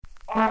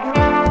You're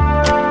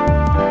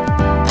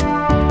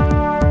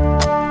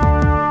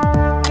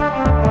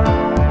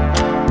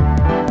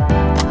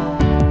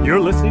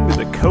listening to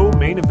the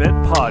Co-Main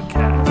Event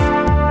Podcast.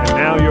 And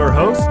now your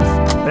hosts,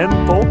 Ben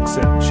Folks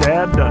and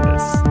Chad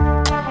Dundas.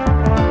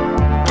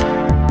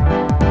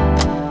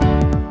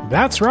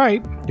 That's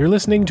right. You're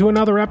listening to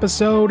another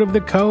episode of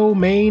the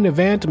Co-Main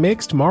Event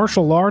Mixed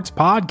Martial Arts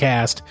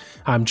Podcast.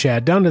 I'm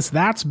Chad Dundas.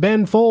 That's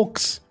Ben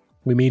Folks.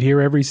 We meet here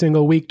every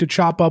single week to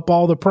chop up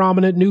all the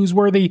prominent,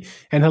 newsworthy,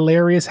 and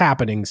hilarious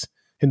happenings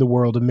in the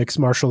world of mixed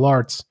martial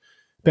arts.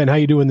 Ben, how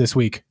you doing this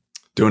week?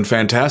 Doing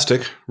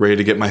fantastic. Ready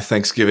to get my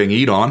Thanksgiving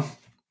eat on.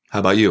 How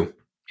about you?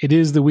 It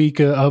is the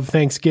week of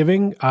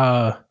Thanksgiving.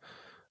 I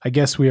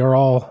guess we are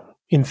all,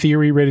 in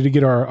theory, ready to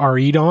get our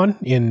eat on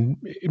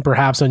in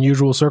perhaps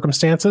unusual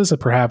circumstances,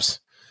 perhaps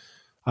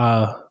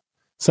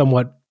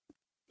somewhat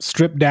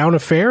stripped down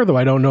affair, though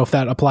I don't know if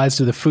that applies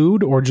to the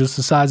food or just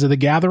the size of the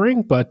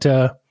gathering. But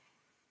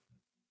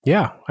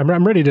yeah,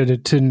 I'm ready to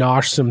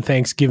nosh some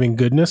Thanksgiving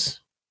goodness.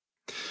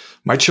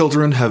 My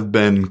children have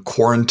been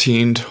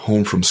quarantined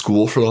home from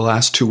school for the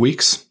last 2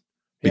 weeks.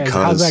 Yeah,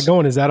 how's that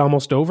going? Is that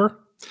almost over?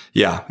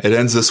 Yeah, it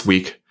ends this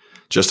week,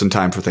 just in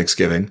time for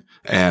Thanksgiving.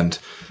 And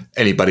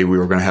anybody we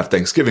were going to have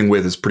Thanksgiving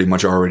with is pretty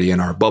much already in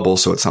our bubble,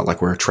 so it's not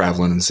like we're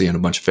traveling and seeing a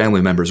bunch of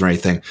family members or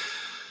anything.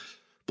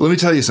 But let me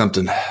tell you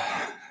something.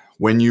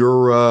 When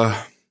you're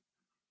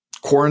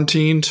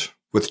quarantined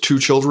with 2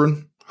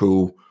 children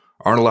who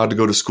aren't allowed to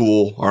go to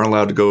school, aren't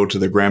allowed to go to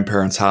their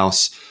grandparents'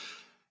 house,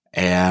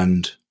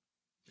 and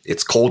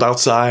it's cold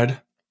outside,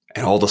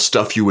 and all the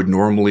stuff you would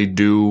normally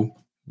do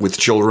with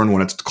children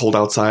when it's cold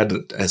outside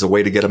as a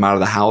way to get them out of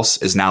the house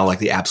is now like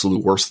the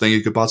absolute worst thing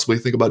you could possibly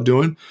think about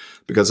doing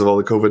because of all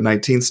the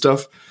COVID-19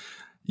 stuff.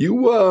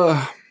 You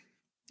got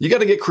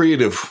to get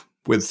creative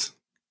with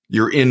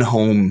your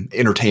in-home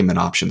entertainment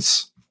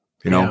options,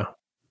 you know?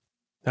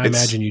 Yeah, I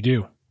imagine you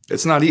do.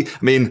 It's not I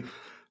mean,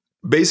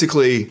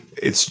 basically,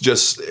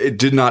 it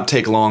did not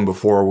take long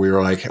before we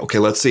were like, okay,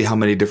 let's see how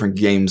many different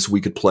games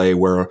we could play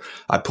where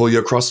I pull you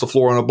across the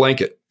floor on a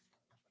blanket.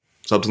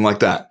 Something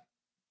like that.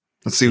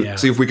 Let's see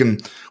if we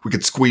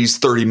could squeeze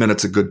 30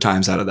 minutes of good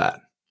times out of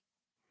that.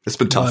 It's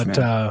been tough,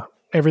 man.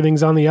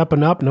 Everything's on the up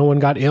and up. No one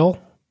got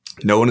ill?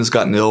 No one has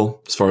gotten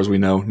ill, as far as we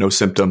know. No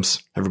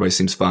symptoms. Everybody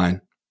seems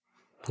fine.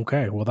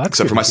 Okay, well, that's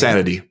except for my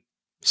sanity.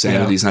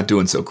 Sanity's not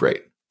doing so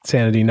great.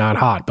 Sanity not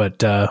hot,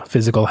 but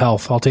physical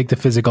health. I'll take the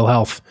physical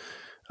health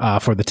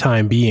for the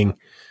time being.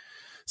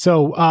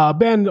 So,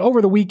 Ben,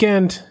 over the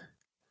weekend,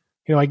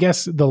 I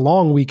guess the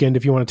long weekend,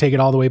 if you want to take it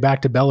all the way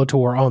back to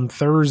Bellator on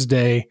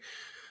Thursday,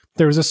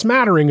 there was a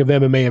smattering of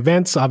MMA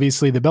events.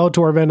 Obviously, the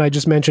Bellator event I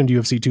just mentioned,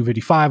 UFC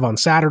 255 on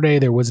Saturday.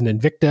 There was an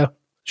Invicta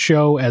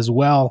show as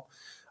well.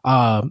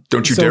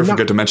 Don't you dare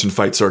forget to mention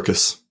Fight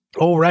Circus.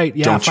 Oh, right.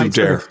 Yeah, Don't you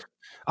dare.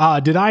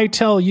 Did I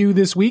tell you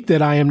this week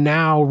that I am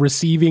now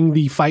receiving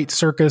the Fight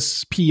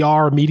Circus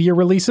PR media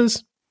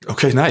releases?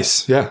 Okay,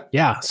 nice. Yeah.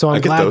 Yeah. So I'm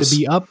glad to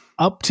be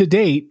up to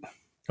date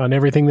on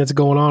everything that's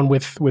going on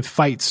with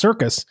Fight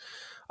Circus.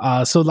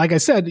 So like I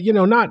said,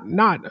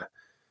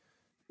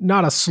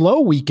 not a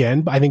slow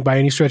weekend, I think, by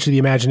any stretch of the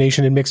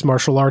imagination in mixed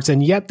martial arts.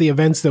 And yet the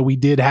events that we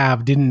did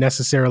have didn't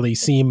necessarily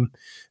seem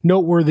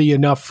noteworthy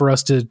enough for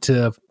us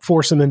to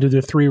force them into the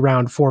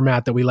 3-round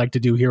format that we like to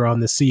do here on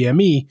the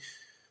CME.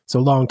 So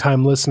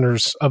longtime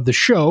listeners of the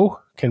show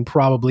can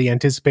probably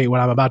anticipate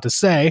what I'm about to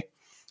say.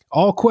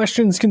 All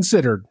questions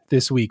considered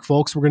this week,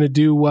 folks. We're going to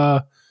do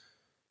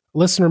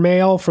listener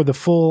mail for the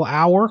full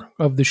hour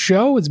of the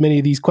show, as many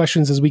of these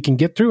questions as we can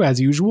get through,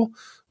 as usual.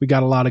 We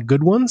got a lot of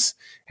good ones,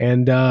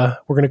 and we're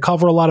going to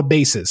cover a lot of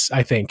bases,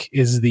 I think,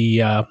 is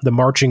the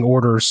marching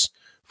orders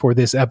for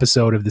this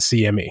episode of the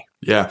CME.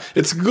 Yeah,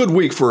 it's a good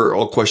week for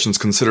all questions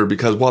considered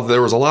because while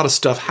there was a lot of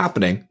stuff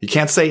happening, you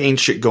can't say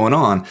ain't shit going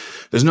on.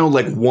 There's no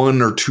like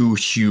 1 or 2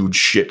 huge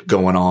shit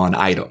going on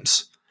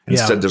items.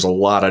 Instead, there's a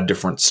lot of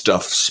different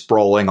stuff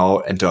sprawling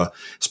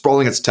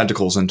its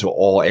tentacles into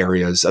all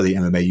areas of the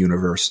MMA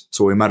universe.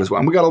 So we might as well.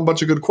 And we got a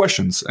bunch of good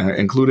questions,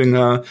 including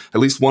at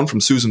least one from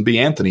Susan B.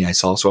 Anthony I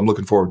saw. So I'm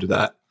looking forward to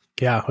that.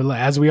 Yeah,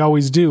 as we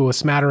always do, a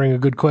smattering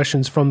of good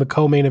questions from the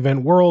co-main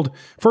event world.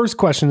 First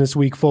question this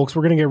week, folks,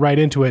 we're going to get right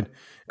into it,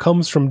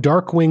 comes from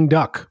Darkwing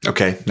Duck.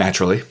 Okay,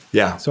 naturally.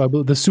 Yeah. So I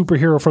believe the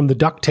superhero from the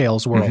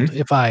DuckTales world,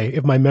 if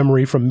my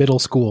memory from middle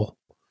school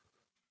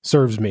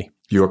serves me.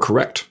 You are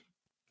correct.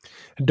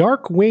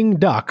 Darkwing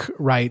Duck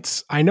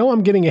writes, I know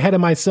I'm getting ahead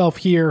of myself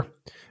here,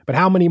 but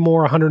how many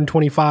more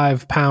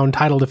 125-pound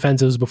title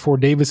defenses before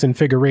Davison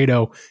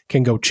Figueiredo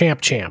can go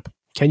champ?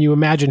 Can you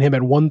imagine him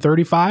at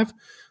 135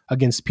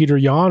 against Peter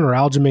Yan or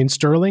Aljamain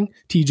Sterling,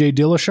 TJ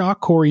Dillashaw,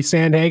 Corey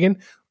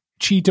Sandhagen,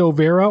 Chito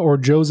Vera, or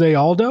Jose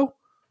Aldo?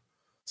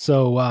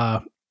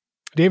 So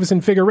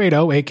Davison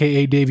Figueiredo,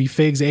 a.k.a. Davey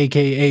Figs,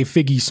 a.k.a.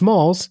 Figgy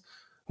Smalls,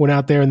 went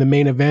out there in the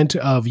main event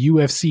of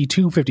UFC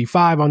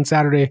 255 on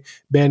Saturday.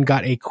 Ben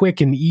got a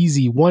quick and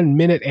easy 1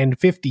 minute and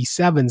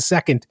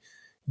 57-second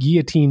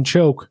guillotine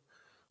choke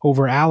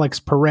over Alex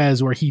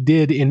Perez, where he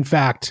did, in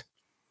fact,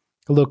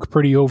 look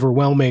pretty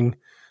overwhelming.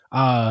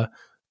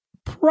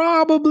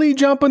 probably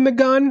jumping the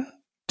gun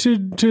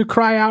to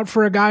cry out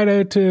for a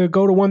guy to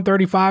go to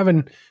 135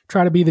 and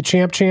try to be the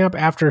champ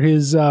after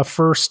his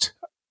first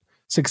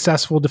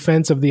successful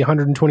defense of the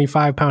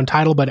 125-pound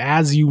title. But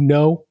as you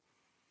know,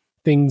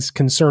 things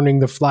concerning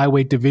the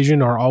flyweight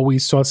division are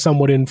always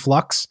somewhat in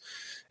flux.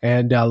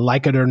 And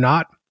like it or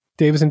not,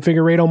 Davison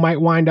Figueiredo might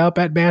wind up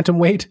at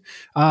bantamweight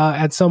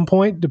at some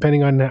point,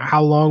 depending on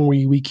how long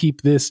we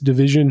keep this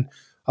division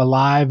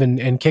alive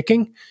and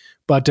kicking.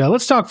 But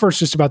let's talk first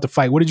just about the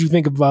fight. What did you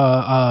think of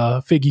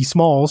Figgy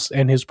Smalls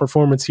and his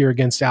performance here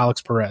against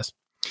Alex Perez?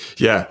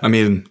 Yeah, I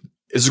mean,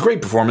 it's a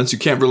great performance. You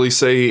can't really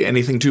say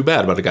anything too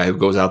bad about a guy who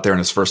goes out there in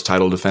his first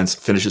title defense,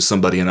 finishes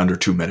somebody in under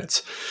 2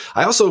 minutes.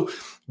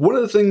 One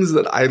of the things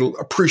that I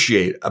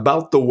appreciate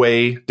about the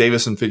way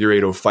Davison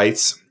Figueiredo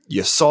fights,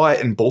 you saw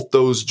it in both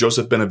those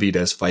Joseph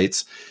Benavidez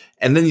fights,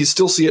 and then you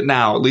still see it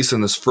now, at least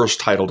in this first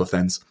title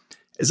defense,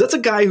 is that's a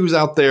guy who's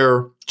out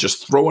there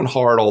just throwing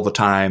hard all the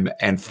time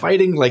and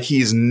fighting like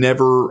he's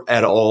never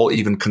at all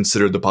even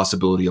considered the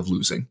possibility of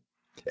losing.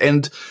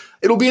 And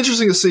it'll be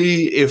interesting to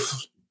see if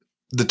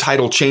the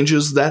title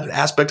changes that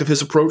aspect of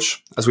his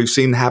approach, as we've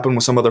seen happen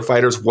with some other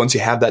fighters. Once you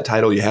have that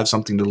title, you have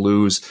something to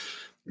lose.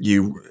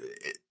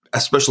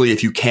 Especially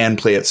if you can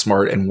play it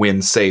smart and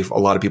win safe, a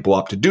lot of people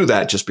opt to do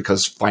that just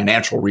because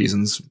financial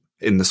reasons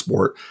in the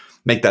sport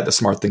make that the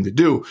smart thing to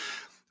do.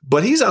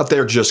 But he's out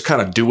there just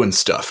kind of doing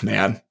stuff,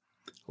 man.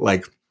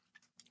 Like,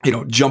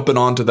 jumping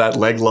onto that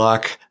leg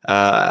lock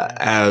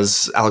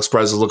as Alex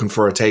Perez is looking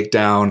for a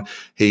takedown.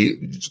 He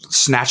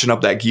snatching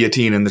up that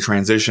guillotine in the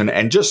transition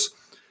and just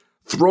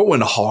throwing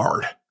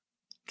hard,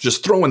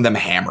 just throwing them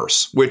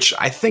hammers, which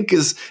I think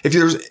is, if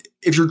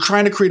you're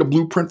trying to create a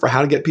blueprint for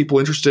how to get people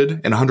interested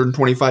in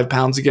 125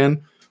 pounds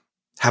again,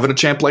 having a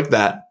champ like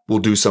that will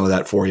do some of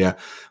that for you.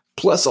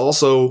 Plus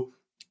also,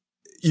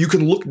 you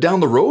can look down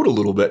the road a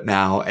little bit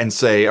now and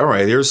say, all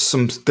right, there's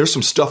some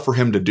stuff for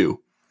him to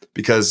do,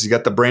 because you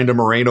got the Brandon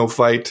Moreno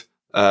fight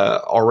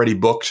already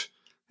booked.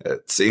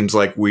 It seems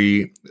like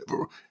we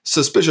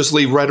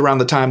suspiciously right around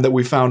the time that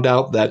we found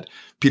out that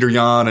Peter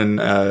Yan and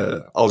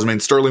Aljamain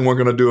Sterling weren't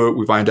going to do it,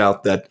 we find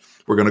out that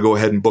we're going to go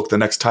ahead and book the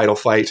next title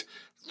fight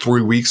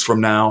 3 weeks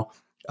from now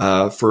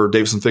for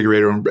Davison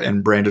Figueiredo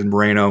and Brandon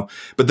Moreno.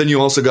 But then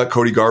you also got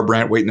Cody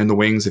Garbrandt waiting in the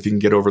wings if you can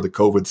get over the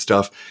COVID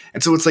stuff.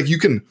 And so it's like you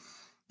can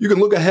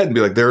look ahead and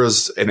be like, there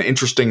is an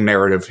interesting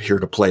narrative here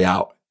to play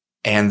out.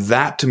 And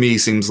that to me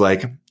seems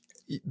like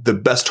the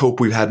best hope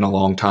we've had in a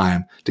long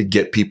time to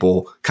get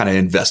people kind of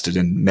invested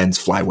in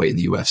men's flyweight in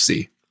the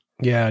UFC.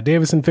 Yeah,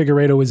 Davison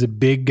Figueiredo is a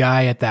big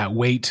guy at that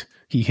weight.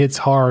 He hits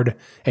hard,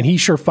 and he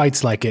sure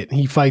fights like it.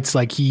 He fights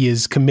like he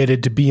is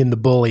committed to being the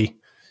bully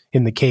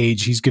in the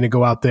cage. He's going to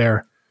go out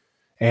there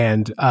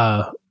and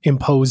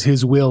impose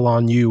his will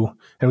on you.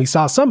 And we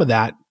saw some of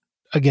that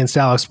against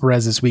Alex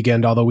Perez this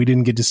weekend, although we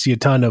didn't get to see a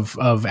ton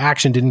of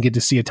action, didn't get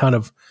to see a ton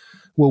of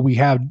what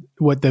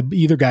the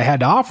either guy had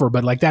to offer.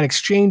 But like that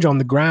exchange on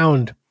the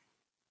ground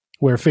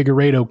where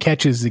Figueiredo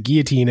catches the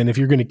guillotine, and if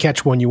you're going to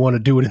catch one, you want to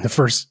do it in the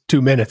first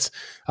 2 minutes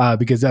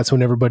because that's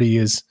when everybody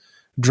is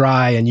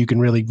dry and you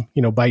can really,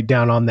 bite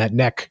down on that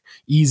neck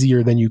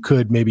easier than you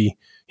could maybe,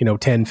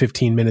 10,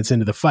 15 minutes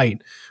into the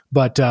fight.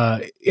 But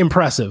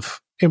impressive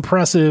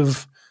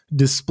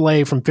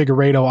display from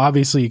Figueiredo,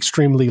 obviously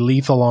extremely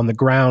lethal on the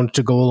ground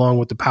to go along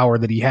with the power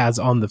that he has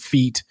on the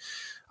feet.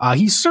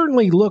 He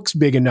certainly looks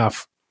big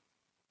enough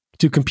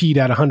to compete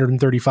at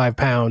 135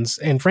 pounds.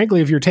 And frankly,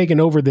 if you're taking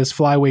over this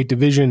flyweight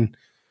division,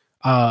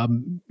 a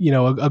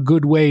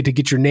good way to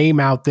get your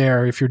name out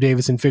there if you're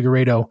Davison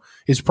Figueiredo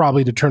is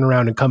probably to turn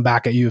around and come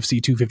back at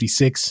UFC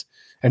 256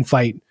 and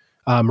fight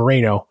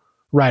Moreno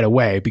right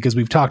away, because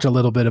we've talked a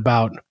little bit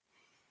about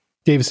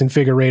Davison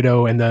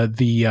Figueiredo and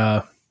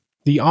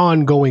the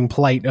ongoing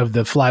plight of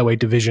the flyweight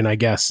division, I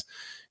guess,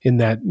 in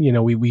that,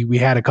 we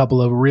had a couple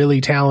of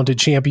really talented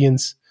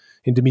champions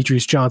in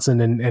Demetrius Johnson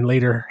and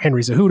later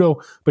Henry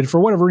Cejudo. But for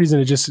whatever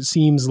reason, it just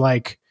seems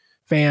like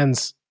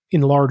fans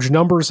in large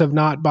numbers have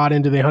not bought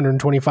into the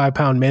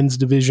 125-pound men's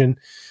division.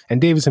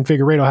 And Davison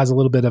Figueiredo has a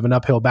little bit of an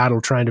uphill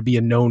battle trying to be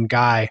a known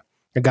guy,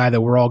 a guy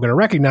that we're all going to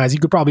recognize. He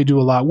could probably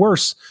do a lot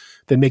worse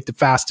than make the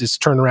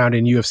fastest turnaround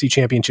in UFC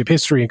championship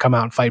history and come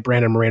out and fight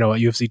Brandon Moreno at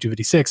UFC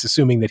 256,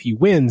 assuming that he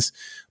wins.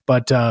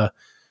 But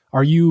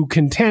are you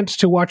content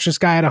to watch this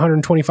guy at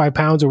 125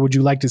 pounds, or would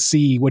you like to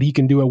see what he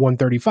can do at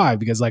 135?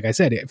 Because like I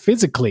said,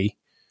 physically,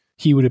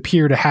 he would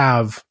appear to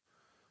have,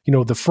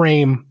 the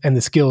frame and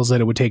the skills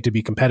that it would take to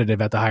be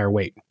competitive at the higher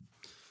weight.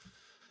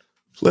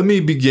 Let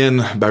me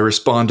begin by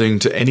responding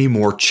to any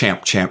more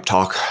champ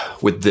talk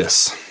with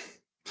this.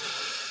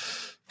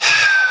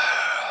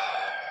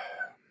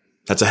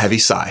 That's a heavy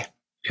sigh.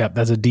 Yep,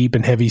 that's a deep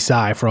and heavy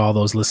sigh for all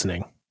those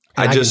listening.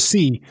 And I can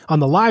see on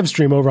the live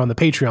stream over on the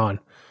Patreon,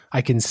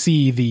 I can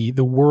see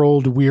the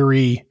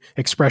world-weary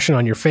expression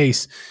on your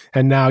face,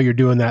 and now you're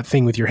doing that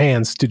thing with your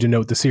hands to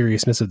denote the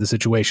seriousness of the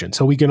situation.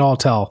 So we can all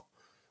tell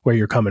where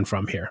you're coming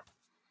from here.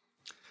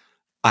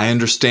 I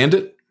understand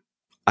it.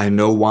 I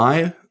know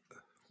why.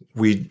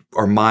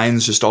 our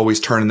minds just always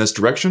turn in this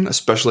direction,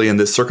 especially in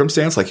this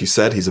circumstance. Like you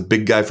said, he's a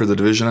big guy for the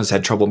division, has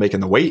had trouble making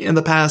the weight in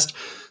the past.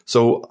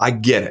 So I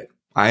get it.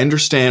 I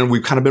understand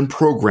we've kind of been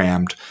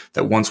programmed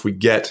that once we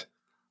get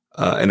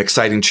an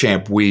exciting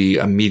champ, we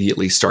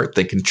immediately start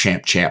thinking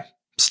champ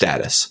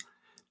status.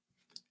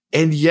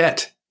 And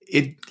yet,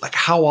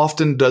 how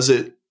often does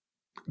it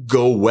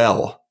go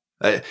well?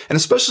 And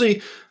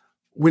especially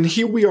when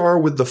here we are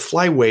with the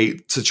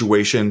flyweight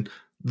situation,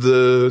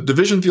 the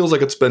division feels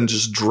like it's been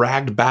just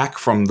dragged back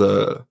from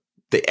the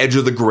edge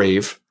of the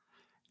grave,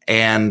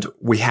 and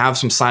we have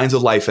some signs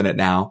of life in it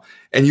now.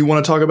 And you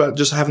want to talk about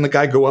just having the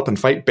guy go up and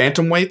fight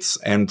bantamweights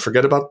and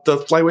forget about the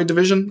flyweight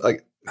division?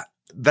 Like,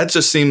 that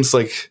just seems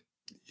like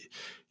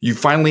you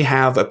finally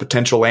have a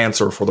potential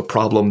answer for the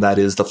problem that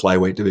is the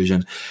flyweight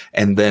division.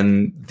 And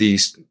then the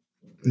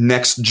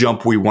next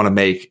jump we want to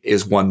make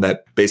is one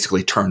that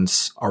basically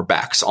turns our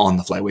backs on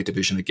the flyweight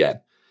division again.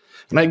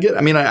 And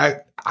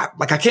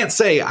I can't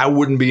say I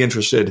wouldn't be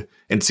interested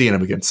in seeing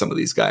him against some of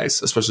these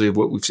guys, especially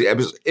what we've seen.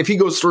 If he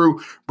goes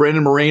through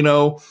Brandon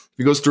Moreno, if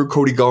he goes through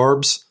Cody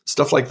Garbs,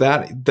 stuff like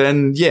that,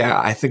 then yeah,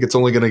 I think it's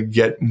only going to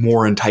get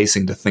more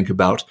enticing to think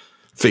about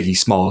Figgy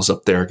Smalls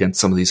up there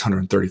against some of these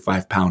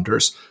 135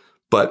 pounders.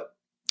 But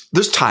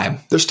there's time.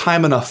 There's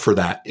time enough for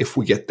that if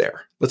we get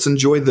there. Let's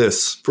enjoy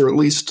this for at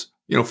least,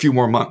 a few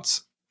more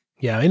months.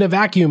 Yeah, in a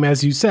vacuum,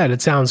 as you said,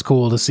 it sounds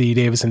cool to see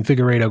Davis and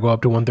Figueiredo go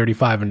up to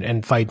 135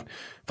 and fight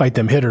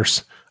them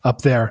hitters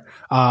up there.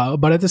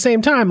 But at the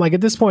same time, like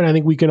at this point, I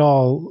think we can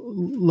all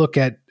look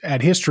at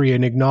history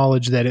and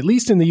acknowledge that at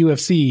least in the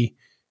UFC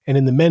and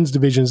in the men's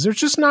divisions, there's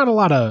just not a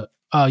lot of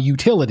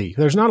utility.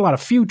 There's not a lot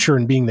of future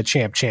in being the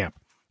champ.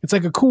 It's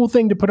like a cool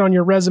thing to put on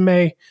your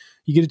resume.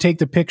 You get to take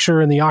the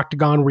picture in the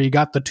octagon where you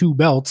got the 2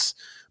 belts.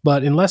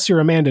 But unless you're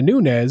Amanda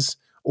Nunes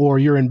or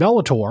you're in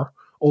Bellator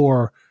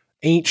or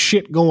ain't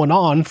shit going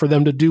on for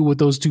them to do with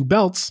those 2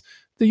 belts,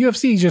 the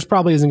UFC just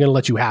probably isn't going to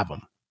let you have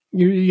them.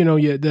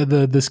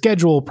 The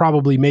schedule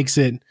probably makes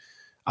it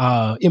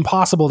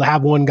impossible to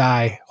have one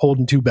guy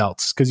holding 2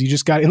 belts, because you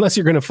just got, unless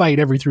you're going to fight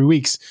every 3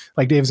 weeks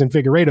like Davis and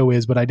Figueiredo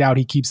is, but I doubt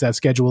he keeps that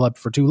schedule up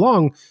for too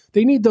long.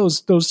 They need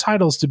those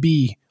titles to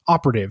be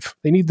operative.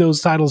 They need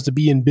those titles to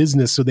be in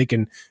business so they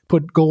can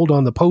put gold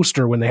on the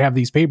poster when they have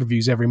these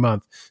pay-per-views every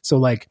month. So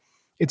like,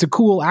 it's a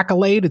cool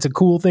accolade. It's a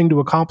cool thing to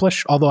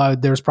accomplish, although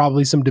there's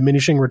probably some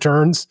diminishing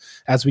returns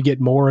as we get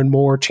more and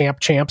more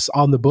champs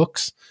on the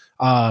books.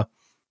 But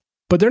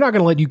they're not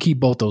going to let you keep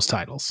both those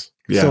titles.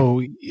 Yeah.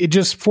 So it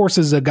just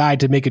forces a guy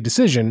to make a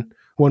decision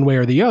one way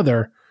or the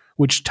other,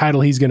 which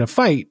title he's going to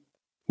fight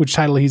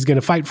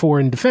for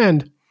and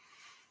defend.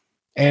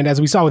 And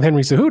as we saw with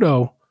Henry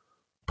Cejudo,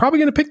 probably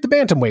going to pick the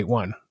bantamweight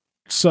one.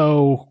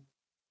 So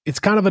it's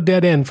kind of a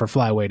dead end for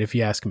flyweight, if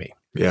you ask me.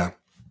 Yeah.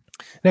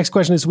 Next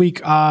question this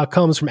week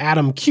comes from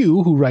Adam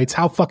Q, who writes,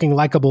 how fucking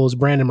likable is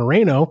Brandon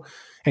Moreno?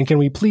 And can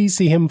we please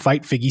see him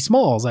fight Figgy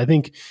Smalls? I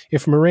think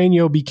if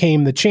Moreno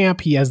became the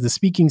champ, he has the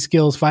speaking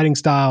skills, fighting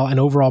style, and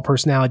overall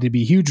personality to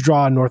be a huge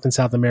draw in North and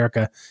South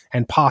America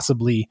and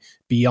possibly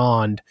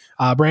beyond.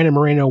 Brandon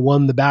Moreno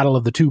won the battle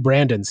of the 2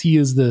 Brandons. He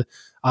is the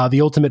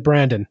ultimate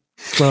Brandon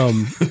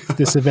from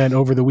this event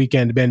over the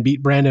weekend. Ben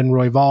beat Brandon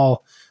Royval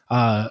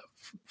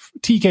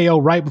TKO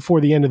right before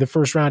the end of the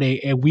first round.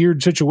 A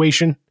weird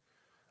situation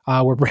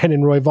where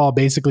Brandon Royval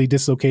basically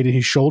dislocated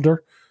his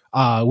shoulder,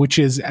 which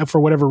is, for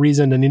whatever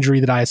reason, an injury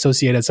that I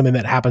associate as something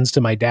that happens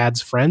to my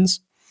dad's friends.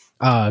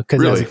 Because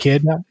really?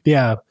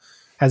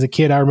 As a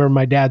kid, I remember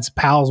my dad's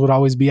pals would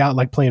always be out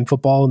like playing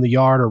football in the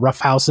yard or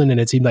roughhousing,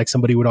 and it seemed like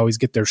somebody would always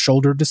get their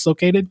shoulder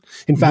dislocated.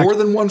 In fact, more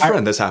than one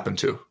friend this happened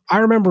to. I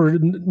remember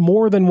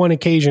more than one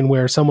occasion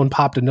where someone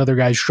popped another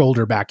guy's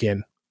shoulder back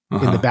in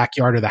the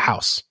backyard of the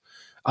house.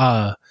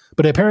 But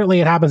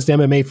apparently it happens to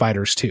MMA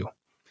fighters too.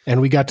 And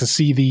we got to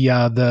see the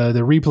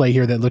replay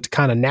here that looked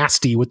kind of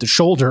nasty with the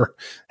shoulder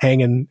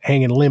hanging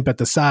limp at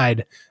the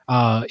side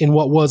in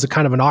what was a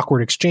kind of an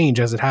awkward exchange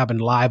as it happened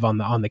live on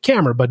the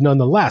camera. But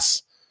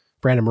nonetheless,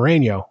 Brandon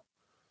Moreno,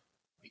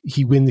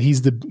 he's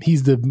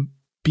the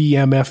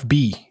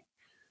BMFB.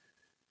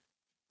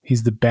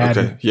 He's the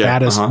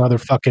baddest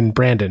motherfucking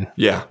Brandon.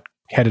 Yeah.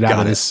 Headed out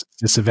of this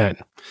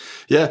event.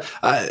 Yeah.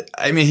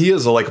 I mean, he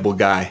is a likable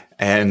guy,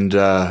 and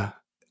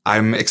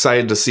I'm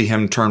excited to see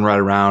him turn right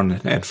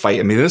around and fight.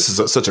 I mean, this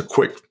is such a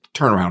quick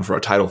turnaround for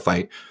a title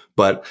fight,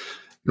 but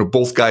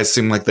both guys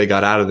seem like they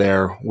got out of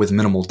there with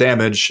minimal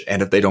damage,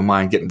 and if they don't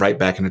mind getting right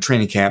back into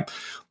training camp.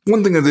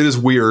 One thing that is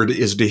weird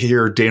is to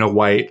hear Dana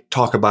White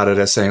talk about it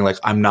as saying, like,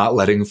 I'm not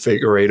letting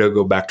Figueiredo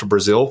go back to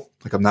Brazil.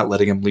 Like, I'm not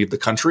letting him leave the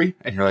country.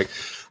 And you're like,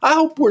 I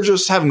hope we're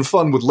just having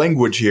fun with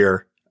language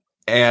here.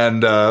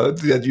 And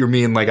that you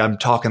mean like I'm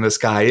talking this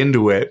guy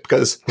into it,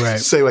 because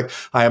say like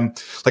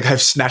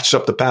I've snatched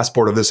up the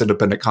passport of this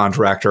independent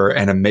contractor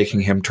and I'm making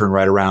him turn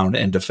right around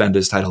and defend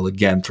his title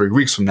again 3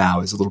 weeks from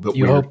now is a little bit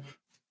weird.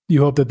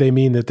 You hope that they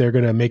mean that they're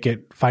going to make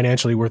it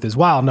financially worth his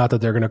while, not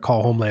that they're going to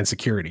call Homeland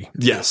Security.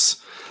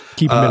 Yes.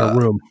 Keep him in a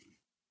room.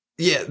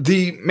 Yeah.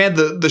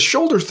 The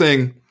shoulder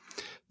thing,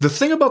 the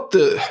thing about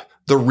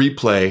the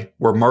replay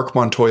where Mark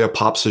Montoya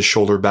pops his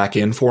shoulder back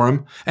in for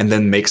him and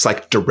then makes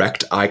like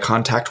direct eye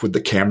contact with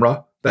the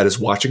camera that is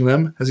watching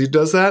them as he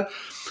does that.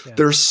 Yeah.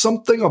 There's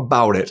something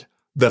about it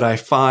that I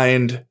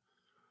find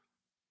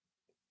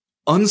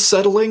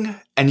unsettling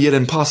and yet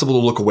impossible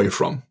to look away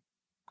from,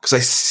 because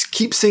I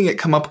keep seeing it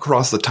come up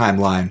across the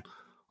timeline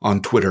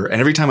on Twitter. And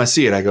every time I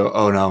see it, I go,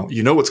 oh no,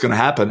 you know what's going to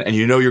happen. And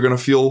you know you're going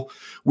to feel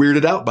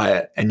weirded out by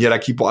it. And yet I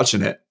keep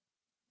watching it.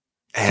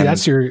 And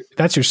see,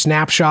 that's your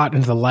snapshot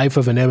into the life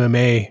of an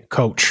MMA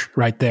coach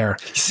right there.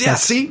 Yeah,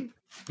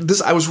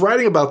 I was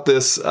writing about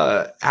this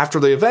after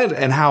the event,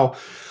 and how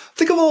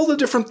think of all the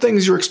different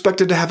things you're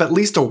expected to have at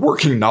least a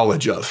working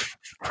knowledge of,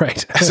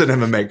 right? As an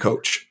MMA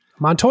coach.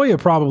 Montoya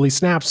probably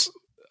snaps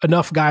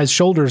enough guys'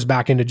 shoulders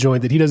back into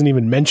joint that he doesn't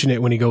even mention it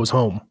when he goes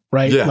home,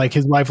 right? Yeah. Like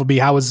his wife will be,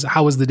 how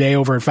was the day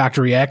over at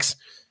Factory X?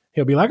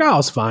 He'll be like, oh,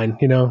 it's fine,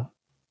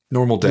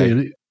 normal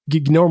day.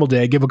 Normal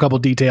day. Give a couple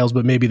details,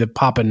 but maybe the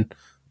popping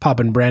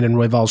Brandon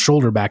Royval's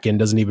shoulder back in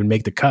doesn't even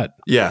make the cut.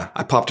 Yeah,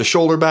 I popped a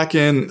shoulder back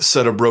in,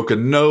 said a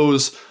broken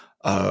nose,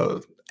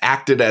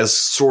 acted as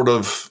sort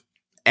of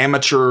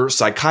amateur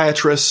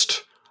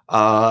psychiatrist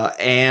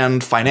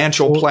and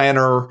financial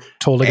planner.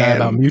 Told a guy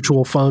about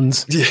mutual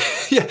funds.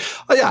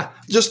 Yeah.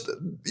 Just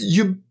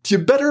you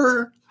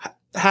better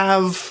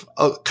have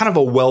a kind of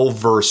a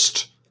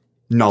well-versed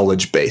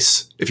knowledge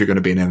base if you're going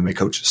to be an MMA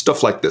coach.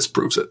 Stuff like this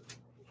proves it.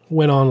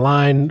 Went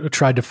online,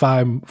 tried to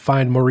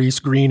find Maurice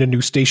Green a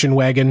new station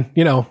wagon,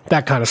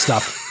 that kind of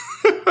stuff.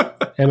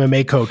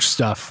 MMA coach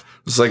stuff.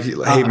 It's like,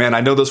 hey man,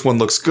 I know this one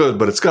looks good,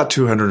 but it's got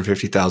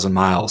 250,000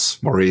 miles.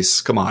 Maurice,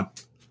 come on.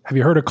 Have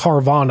you heard of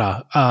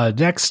Carvana?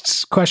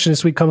 Next question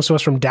this week comes to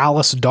us from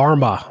Dallas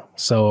Dharma.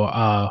 So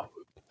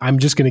I'm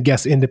just going to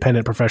guess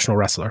independent professional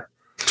wrestler.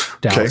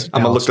 Dallas,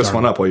 I'm going to look this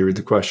one up while you read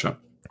the question.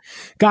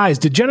 Guys,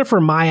 did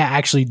Jennifer Maia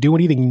actually do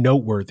anything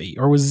noteworthy,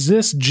 or was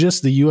this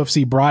just the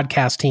UFC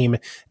broadcast team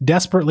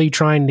desperately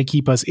trying to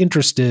keep us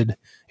interested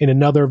in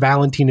another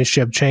Valentina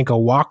Shevchenko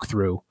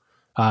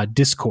walkthrough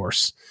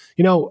discourse?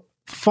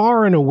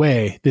 Far and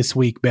away this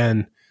week,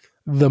 Ben,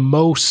 the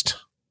most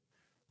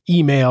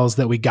emails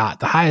that we got,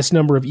 the highest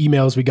number of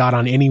emails we got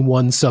on any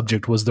one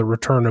subject was the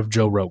return of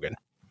Joe Rogan,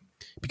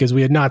 because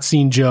we had not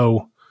seen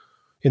Joe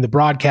in the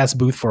broadcast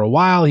booth for a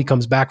while. He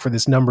comes back for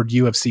this numbered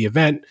UFC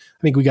event.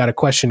 I think we got a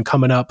question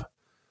coming up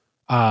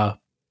a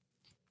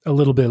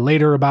little bit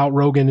later about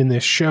Rogan in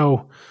this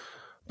show.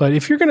 But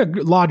if you're going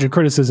to lodge a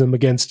criticism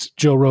against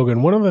Joe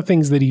Rogan, one of the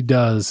things that he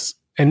does,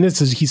 and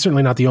he's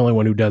certainly not the only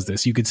one who does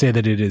this. You could say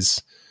that it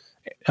is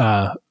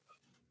a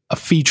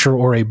feature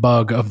or a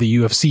bug of the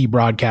UFC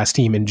broadcast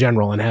team in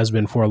general, and has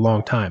been for a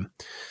long time.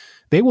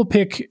 They will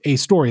pick a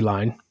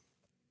storyline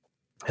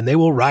and they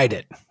will ride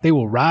it. They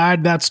will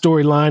ride that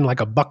storyline like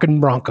a bucking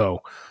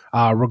bronco,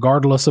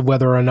 regardless of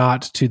whether or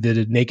not to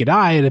the naked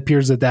eye it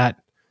appears that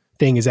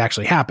thing is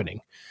actually happening.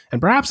 And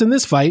perhaps in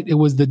this fight, it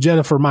was that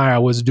Jennifer Maia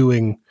was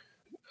doing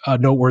a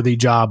noteworthy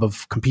job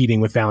of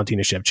competing with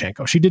Valentina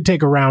Shevchenko. She did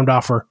take a round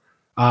off her.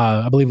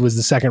 I believe it was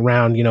the second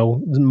round.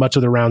 Much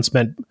of the round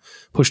spent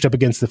pushed up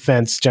against the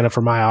fence.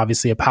 Jennifer Maia,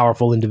 obviously a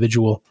powerful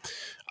individual.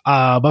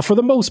 But for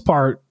the most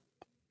part,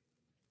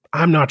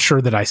 I'm not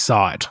sure that I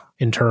saw it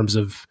in terms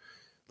of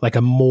like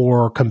a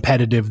more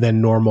competitive than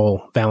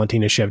normal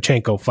Valentina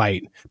Shevchenko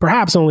fight.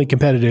 Perhaps only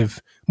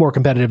more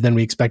competitive than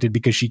we expected,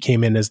 because she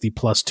came in as the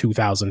plus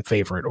 2,000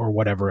 favorite or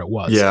whatever it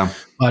was. Yeah.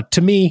 But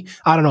to me,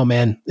 I don't know,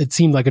 man. It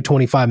seemed like a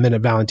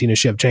 25-minute Valentina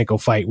Shevchenko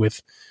fight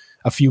with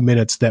a few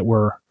minutes that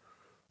were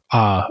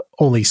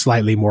only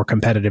slightly more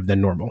competitive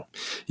than normal.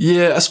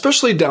 Yeah,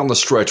 especially down the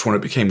stretch when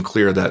it became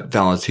clear that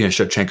Valentina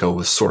Shevchenko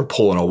was sort of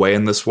pulling away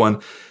in this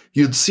one.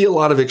 You'd see a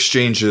lot of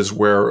exchanges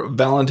where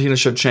Valentina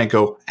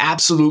Shevchenko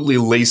absolutely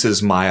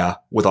laces Maia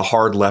with a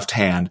hard left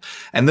hand,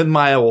 and then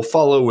Maia will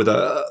follow with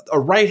a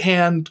right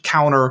hand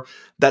counter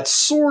that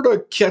sort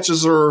of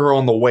catches her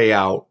on the way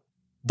out,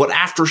 but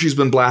after she's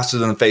been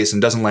blasted in the face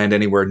and doesn't land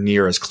anywhere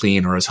near as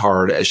clean or as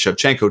hard as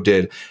Shevchenko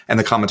did, and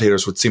the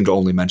commentators would seem to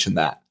only mention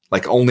that.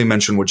 Like only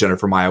mention what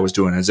Jennifer Maia was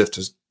doing, as if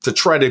to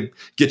try to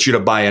get you to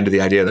buy into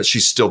the idea that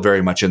she's still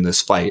very much in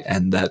this fight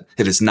and that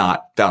it is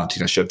not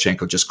Valentina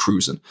Shevchenko just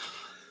cruising.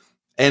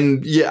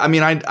 And yeah, I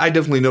mean, I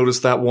definitely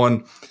noticed that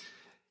one.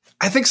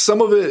 I think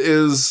some of it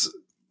is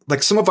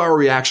like some of our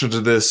reaction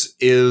to this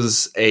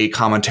is a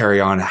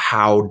commentary on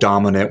how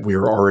dominant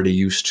we're already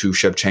used to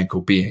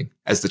Shevchenko being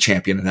as the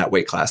champion in that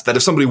weight class. That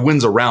if somebody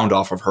wins a round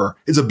off of her,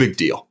 it's a big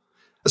deal,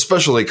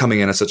 especially coming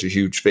in as such a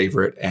huge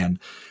favorite, and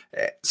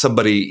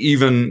somebody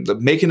even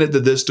making it the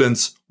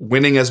distance,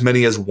 winning as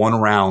many as 1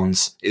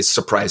 rounds is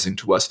surprising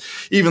to us.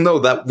 Even though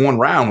that 1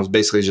 round was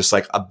basically just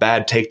like a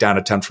bad takedown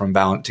attempt from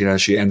Valentina.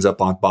 She ends up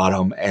on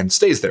bottom and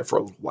stays there for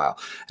a little while.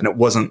 And it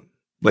wasn't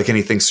like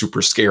anything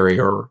super scary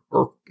or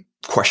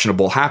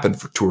questionable happened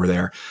to her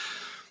there.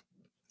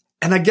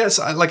 And I guess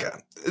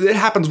it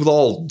happens with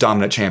all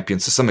dominant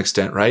champions to some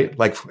extent, right?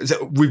 Like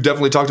we've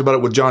definitely talked about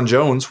it with John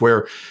Jones,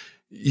 where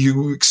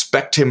you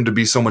expect him to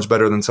be so much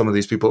better than some of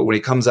these people when he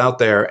comes out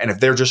there. And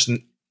if they're just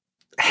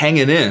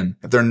hanging in,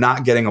 if they're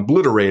not getting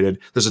obliterated,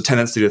 there's a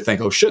tendency to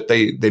think, oh shit,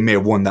 they may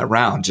have won that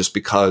round just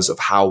because of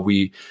how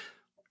we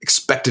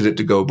expected it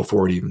to go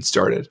before it even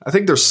started. I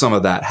think there's some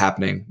of that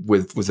happening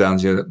with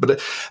Valentina. But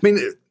I mean,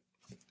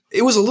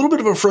 it was a little bit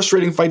of a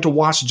frustrating fight to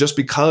watch just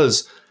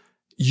because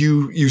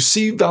you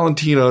see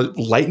Valentina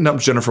lighten up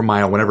Jennifer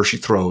Maia whenever she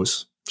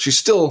throws.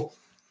 She's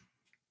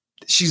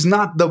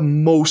not the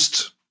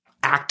most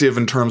active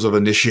in terms of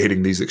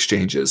initiating these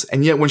exchanges.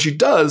 And yet when she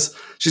does,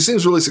 she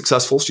seems really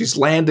successful. She's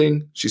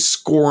landing, she's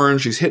scoring,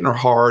 she's hitting her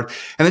hard,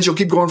 and then she'll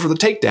keep going for the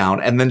takedown.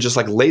 And then just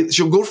like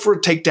she'll go for a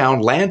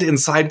takedown, land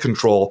inside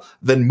control,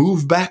 then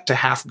move back to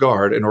half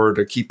guard in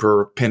order to keep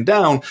her pinned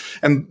down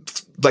and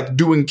like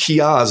doing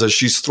kias as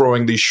she's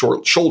throwing these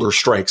short shoulder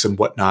strikes and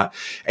whatnot.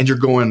 And you're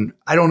going,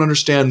 I don't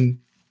understand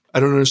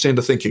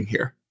the thinking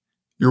here.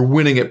 You're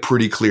winning it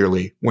pretty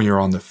clearly when you're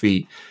on the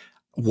feet.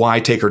 Why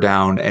take her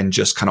down and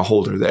just kind of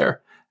hold her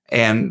there?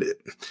 And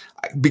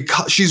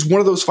because she's one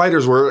of those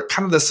fighters where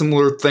kind of the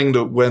similar thing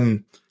to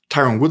when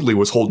Tyron Woodley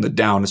was holding it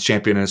down as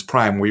champion in his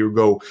prime, where you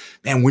go,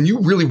 man, when you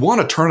really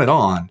want to turn it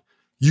on,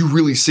 you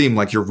really seem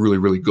like you're really,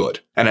 really good.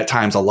 And at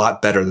times a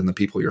lot better than the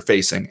people you're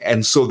facing.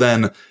 And so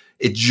then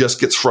it just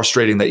gets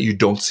frustrating that you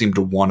don't seem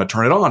to want to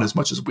turn it on as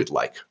much as we'd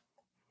like.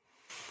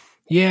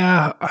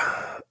 Yeah.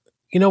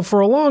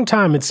 For a long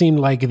time, it seemed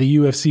like the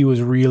UFC was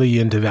really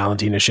into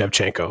Valentina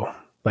Shevchenko.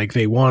 Like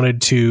they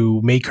wanted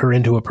to make her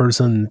into a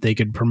person they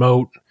could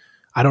promote.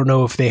 I don't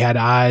know if they had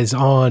eyes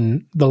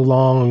on the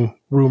long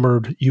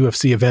rumored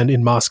UFC event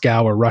in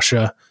Moscow or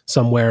Russia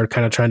somewhere,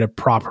 kind of trying to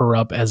prop her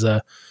up as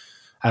a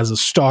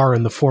star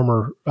in the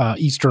former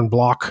Eastern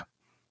Bloc.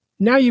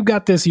 Now you've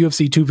got this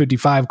UFC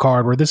 255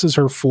 card where this is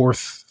her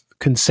fourth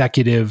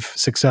consecutive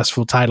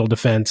successful title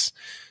defense.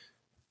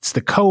 It's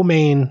the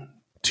co-main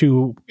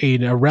to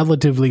a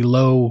relatively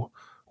low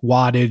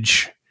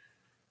wattage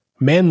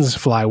men's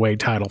flyweight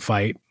title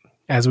fight.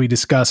 As we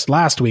discussed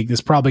last week, this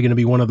is probably going to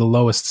be one of the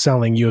lowest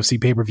selling UFC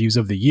pay-per-views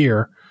of the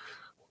year.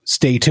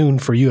 Stay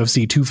tuned for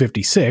UFC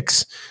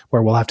 256,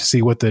 where we'll have to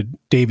see what the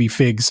Davey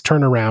Figs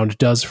turnaround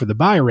does for the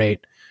buy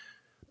rate.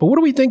 But what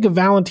do we think of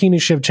Valentina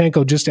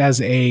Shevchenko just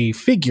as a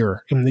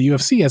figure in the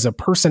UFC, as a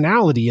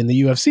personality in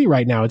the UFC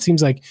right now? It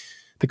seems like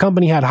the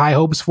company had high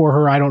hopes for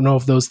her. I don't know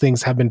if those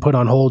things have been put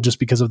on hold just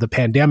because of the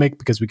pandemic,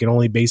 because we can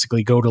only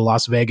basically go to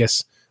Las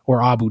Vegas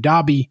or Abu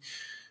Dhabi.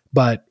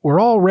 But we're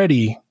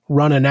already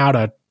running out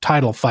of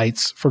title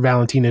fights for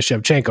Valentina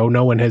Shevchenko.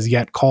 No one has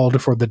yet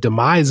called for the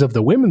demise of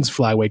the women's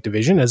flyweight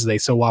division, as they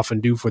so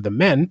often do for the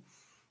men.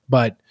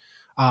 But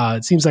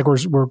it seems like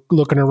we're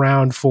looking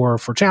around for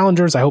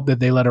challengers. I hope that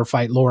they let her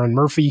fight Lauren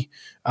Murphy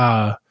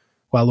while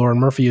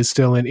Lauren Murphy is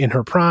still in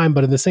her prime.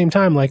 But at the same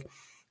time, like,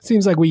 it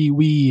seems like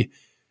we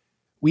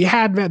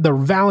had the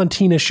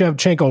Valentina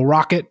Shevchenko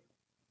rocket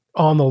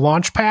on the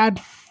launch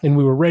pad, and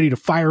we were ready to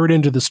fire it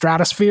into the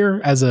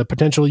stratosphere as a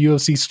potential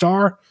UFC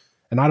star.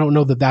 And I don't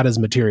know that has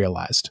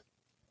materialized.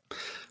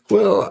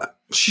 Well,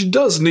 she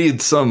does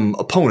need some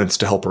opponents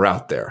to help her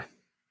out there,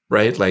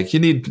 right? Like you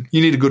need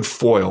a good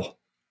foil.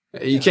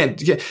 You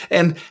can't,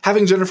 and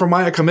having Jennifer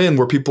Maia come in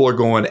where people are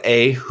going,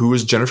 A, who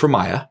is Jennifer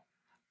Maia?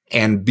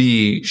 And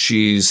B,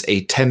 she's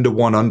a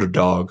 10-1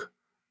 underdog.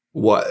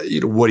 What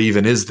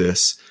even is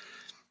this?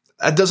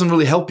 That doesn't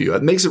really help you.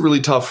 It makes it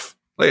really tough.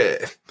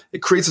 Like,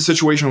 it creates a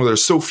situation where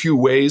there's so few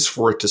ways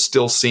for it to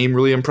still seem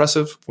really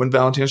impressive when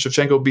Valentina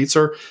Shevchenko beats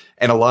her,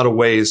 and a lot of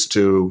ways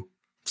to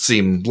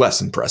seem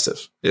less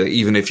impressive,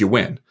 even if you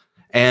win.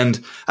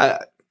 And I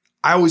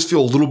always feel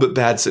a little bit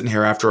bad sitting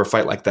here after a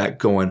fight like that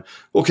going,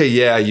 okay,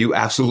 yeah, you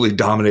absolutely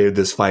dominated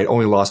this fight,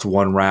 only lost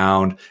one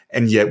round,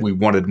 and yet we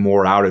wanted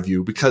more out of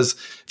you. Because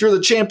if you're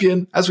the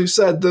champion, as we've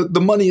said,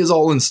 the money is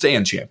all in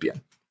staying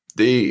champion.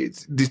 To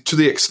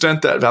the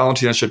extent that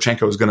Valentina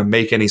Shevchenko is going to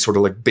make any sort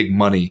of like big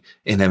money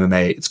in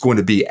MMA, it's going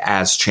to be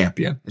as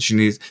champion.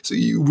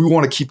 We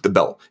want to keep the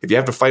belt. If you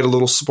have to fight a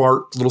little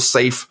smart, a little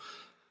safe,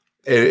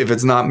 if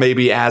it's not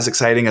maybe as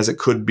exciting as it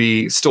could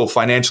be, still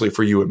financially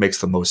for you, it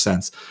makes the most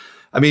sense.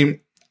 I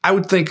mean, I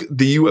would think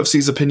the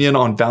UFC's opinion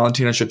on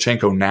Valentina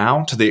Shevchenko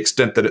now, to the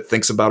extent that it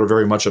thinks about her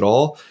very much at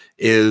all,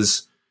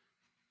 is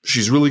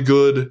she's really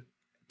good.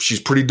 She's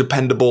pretty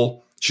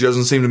dependable. She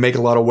doesn't seem to make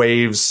a lot of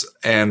waves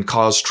and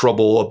cause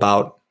trouble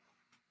about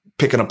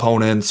picking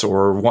opponents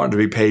or wanting to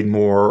be paid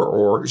more,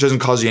 or she doesn't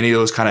cause you any of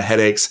those kind of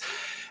headaches.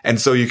 And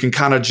so you can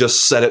kind of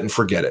just set it and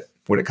forget it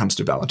when it comes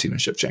to Valentina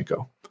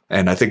Shevchenko.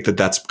 And I think that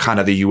that's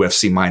kind of the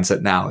UFC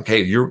mindset now. Like,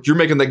 hey, you're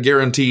making that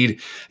guaranteed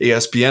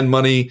ESPN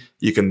money.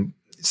 You can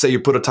say you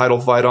put a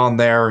title fight on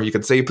there. You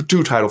can say you put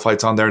 2 title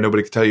fights on there.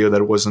 Nobody can tell you that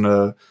it wasn't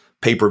a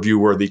pay-per-view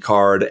worthy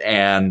card,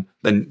 and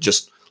then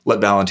just let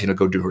Valentina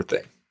go do her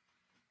thing.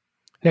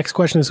 Next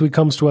question this week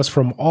comes to us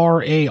from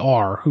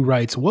RAR, who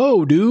writes,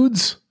 "Whoa,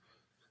 dudes.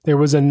 There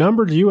was a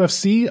numbered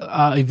UFC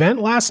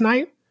event last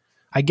night.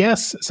 I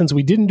guess since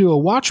we didn't do a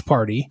watch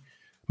party,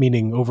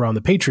 meaning over on the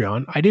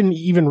Patreon, I didn't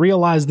even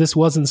realize this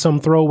wasn't some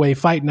throwaway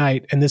fight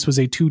night and this was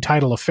a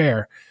 2-title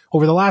affair.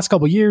 Over the last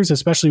couple years,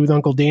 especially with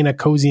Uncle Dana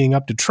cozying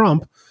up to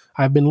Trump,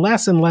 I've been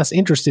less and less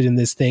interested in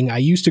this thing I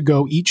used to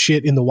go eat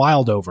shit in the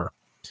wild over.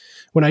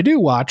 when I do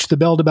watch, the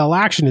bell-to-bell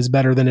action is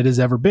better than it has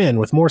ever been,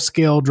 with more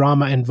skill,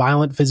 drama, and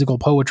violent physical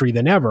poetry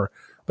than ever.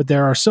 But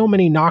there are so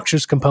many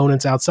noxious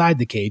components outside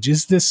the cage.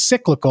 Is this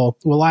cyclical?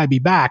 Will I be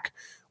back?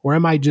 Or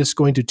am I just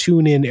going to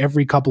tune in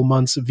every couple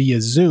months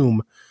via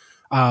Zoom?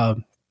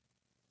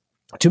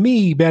 To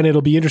me, Ben,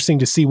 it'll be interesting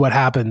to see what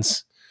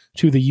happens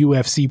to the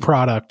UFC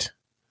product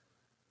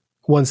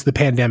once the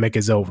pandemic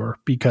is over,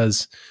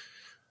 because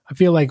I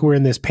feel like we're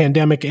in this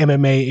pandemic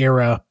MMA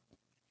era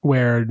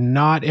where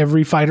not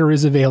every fighter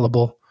is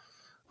available.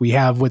 We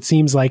have what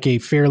seems like a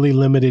fairly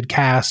limited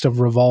cast of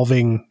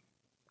revolving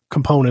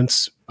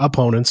opponents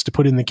to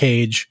put in the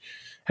cage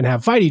and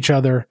have fight each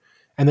other,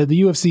 and that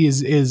the UFC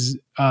is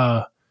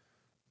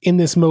in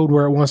this mode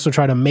where it wants to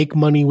try to make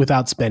money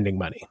without spending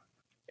money.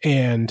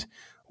 And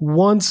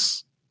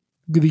once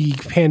the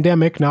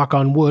pandemic, knock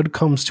on wood,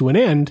 comes to an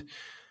end,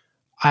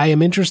 I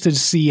am interested to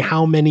see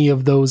how many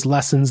of those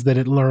lessons that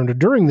it learned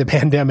during the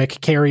pandemic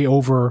carry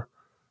over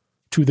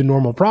to the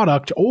normal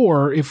product,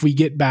 or if we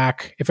get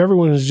back, if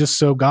everyone is just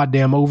so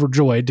goddamn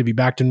overjoyed to be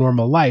back to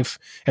normal life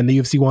and the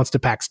UFC wants to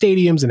pack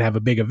stadiums and have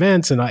a big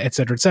events and et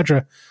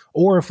cetera,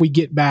 or if we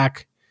get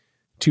back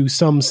to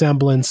some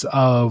semblance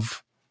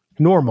of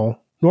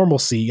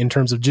normalcy in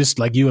terms of just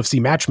like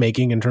UFC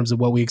matchmaking in terms of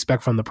what we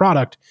expect from the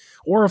product,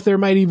 or if there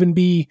might even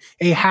be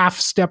a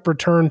half-step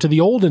return to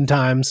the olden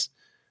times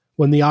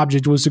when the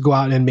object was to go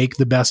out and make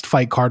the best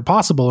fight card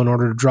possible in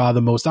order to draw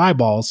the most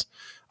eyeballs.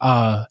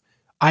 I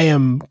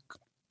am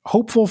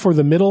hopeful for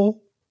the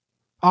middle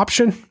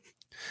option.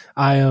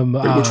 I am.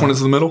 Which one is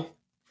the middle?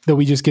 That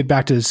we just get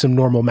back to some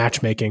normal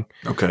matchmaking.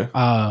 Okay.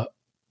 I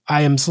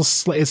am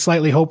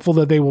slightly hopeful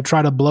that they will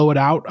try to blow it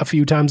out a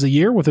few times a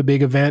year with a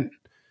big event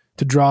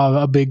to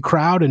draw a big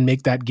crowd and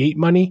make that gate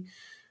money.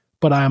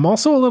 But I am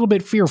also a little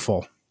bit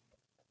fearful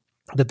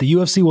that the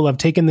UFC will have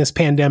taken this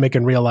pandemic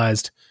and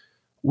realized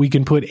we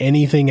can put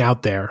anything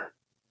out there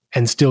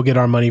and still get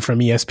our money from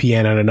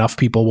ESPN, and enough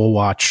people will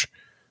watch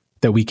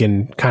that we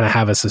can kind of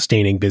have a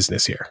sustaining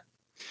business here.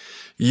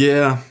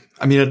 Yeah.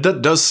 I mean, it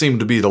does seem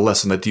to be the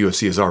lesson that the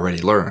UFC has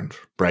already learned,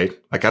 right?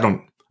 Like, I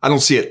don't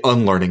see it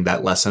unlearning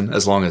that lesson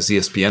as long as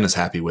ESPN is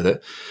happy with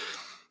it.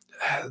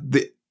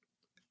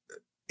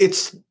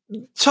 It's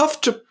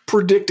tough to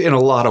predict in a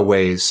lot of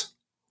ways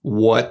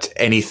what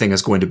anything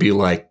is going to be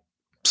like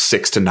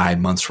 6 to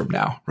 9 months from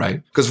now,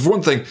 right? Because for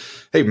one thing,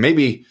 hey,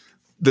 maybe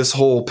this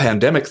whole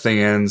pandemic thing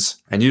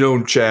ends and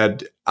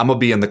Chad, I'm going to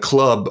be in the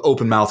club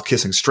open mouth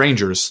kissing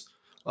strangers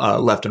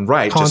left and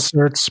right.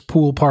 Concerts,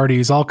 pool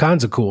parties, all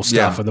kinds of cool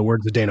stuff, in the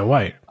words of Dana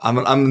White. I'm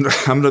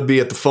going to be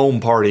at the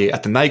foam party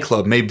at the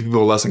nightclub. Maybe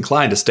people are less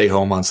inclined to stay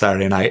home on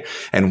Saturday night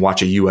and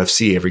watch a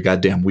UFC every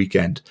goddamn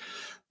weekend.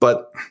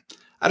 But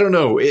I don't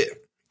know.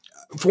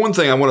 For one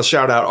thing, I want to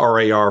shout out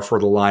RAR for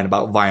the line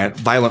about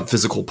violent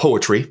physical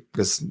poetry,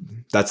 because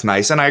that's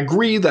nice. And I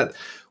agree that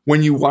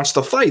when you watch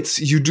the fights,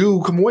 you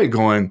do come away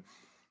going,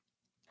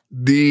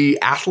 the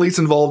athletes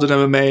involved in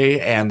MMA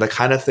and the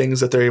kind of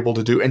things that they're able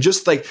to do, and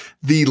just like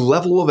the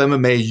level of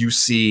MMA you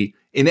see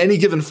in any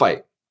given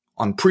fight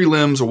on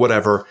prelims or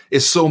whatever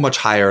is so much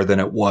higher than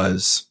it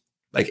was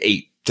like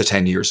 8 to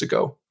 10 years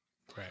ago.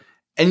 Right.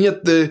 And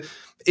yet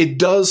it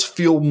does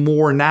feel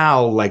more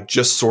now like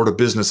just sort of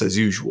business as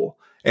usual.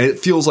 And it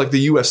feels like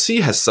the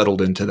UFC has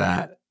settled into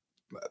that,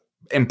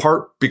 in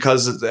part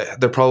because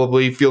they're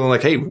probably feeling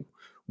like, hey,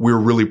 we're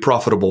really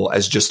profitable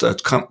as just a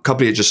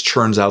company that just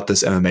churns out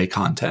this MMA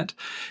content.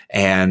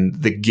 And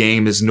the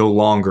game is no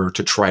longer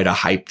to try to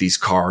hype these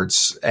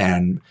cards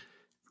and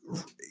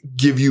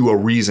give you a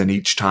reason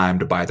each time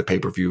to buy the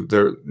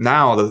pay-per-view.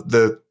 Now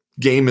the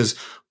game is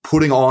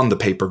putting on the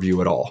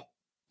pay-per-view at all,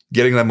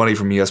 getting that money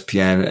from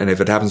ESPN. And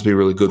if it happens to be a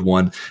really good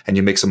one and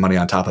you make some money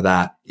on top of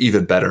that,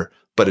 even better.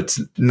 But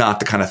it's not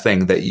the kind of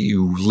thing that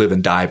you live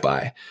and die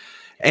by.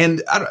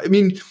 And I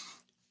mean,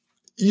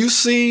 you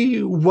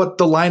see what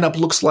the lineup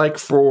looks like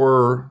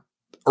for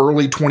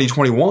early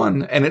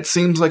 2021, and it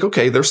seems like,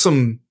 okay, there's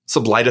some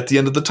light at the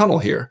end of the tunnel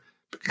here.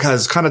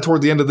 Because kind of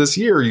toward the end of this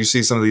year, you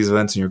see some of these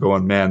events and you're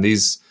going, man,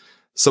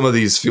 some of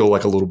these feel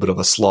like a little bit of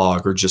a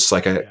slog or just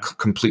like a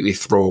completely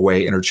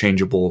throwaway,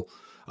 interchangeable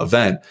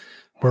event.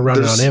 We're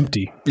running on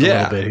empty a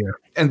little bit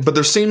here. But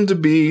there seemed to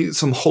be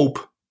some hope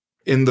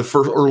in the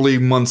first early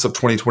months of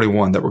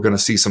 2021 that we're going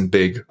to see some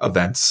big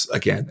events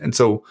again. And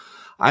so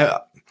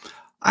I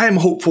am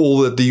hopeful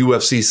that the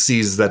UFC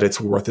sees that it's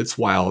worth its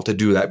while to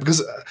do that,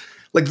 because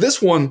like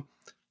this one,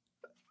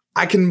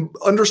 I can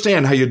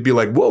understand how you'd be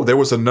like, whoa, there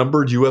was a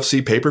numbered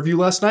UFC pay-per-view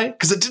last night,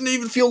 because it didn't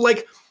even feel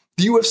like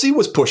the UFC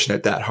was pushing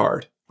it that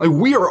hard. Like,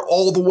 we are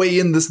all the way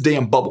in this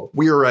damn bubble.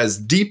 We are as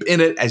deep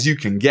in it as you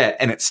can get.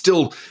 And it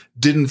still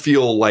didn't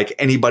feel like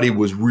anybody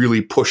was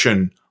really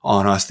pushing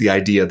on us the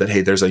idea that,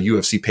 hey, there's a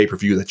UFC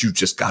pay-per-view that you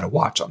just got to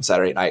watch on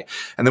Saturday night.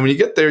 And then when you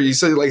get there, you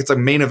say like it's like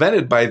main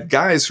evented by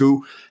guys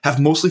who have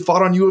mostly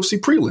fought on UFC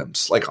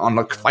prelims, like on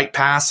like Fight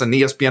Pass and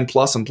ESPN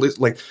Plus and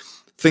like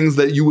things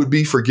that you would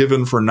be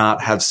forgiven for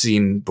not have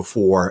seen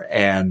before.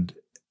 And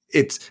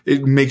it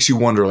makes you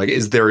wonder, like,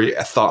 is there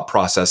a thought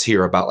process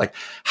here about like,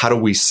 how do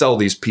we sell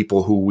these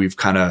people who we've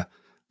kind of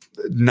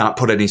not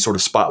put any sort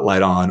of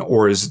spotlight on?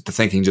 Or is the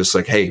thinking just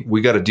like, hey,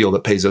 we got a deal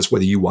that pays us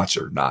whether you watch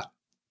it or not?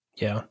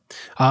 Yeah.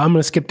 I'm going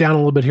to skip down a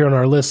little bit here on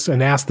our list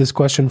and ask this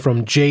question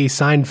from Jay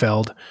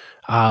Seinfeld,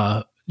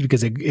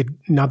 because it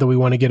not that we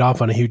want to get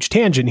off on a huge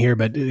tangent here,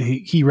 but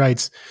he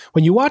writes,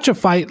 when you watch a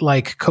fight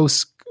like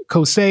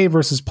Kosei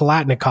versus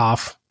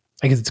Palatnikov,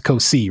 I guess it's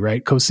Kosei,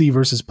 right? Kosei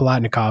versus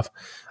Palatnikov,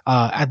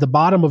 at the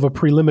bottom of a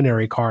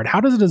preliminary card, how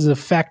does it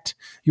affect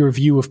your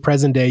view of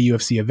present-day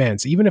UFC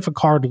events? Even if a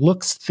card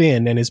looks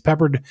thin and is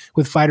peppered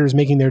with fighters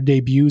making their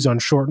debuts on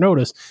short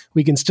notice,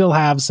 we can still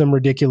have some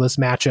ridiculous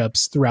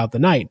matchups throughout the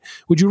night.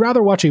 Would you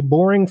rather watch a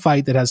boring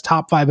fight that has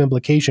top 5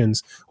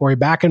 implications or a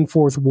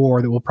back-and-forth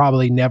war that will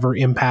probably never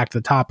impact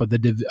the top of the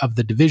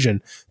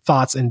division?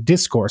 Thoughts and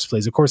discourse,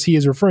 please. Of course, he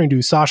is referring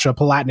to Sasha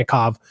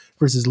Palatnikov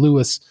versus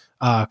Louis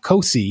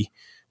Kosei,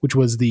 which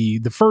was the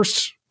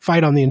first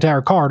fight on the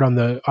entire card on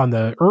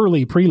the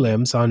early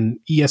prelims on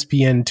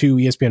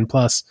ESPN2, ESPN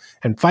Plus,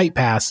 and Fight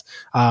Pass.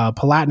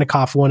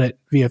 Palatnikov won it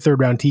via third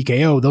round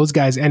TKO. Those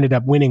guys ended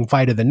up winning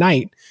fight of the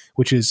night,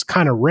 which is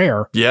kind of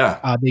rare.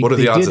 Yeah. What are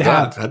the odds of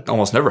that? That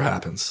almost never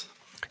happens.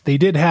 They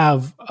did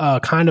have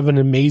kind of an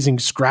amazing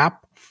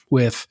scrap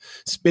with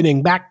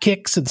spinning back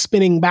kicks and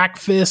spinning back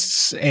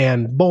fists,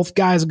 and both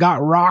guys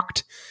got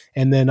rocked.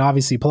 And then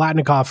obviously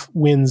Palatnikov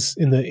wins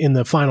in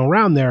the final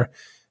round there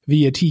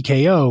via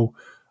TKO.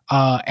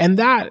 And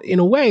that, in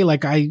a way,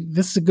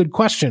 this is a good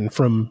question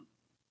from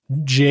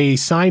Jay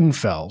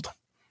Seinfeld,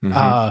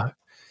 that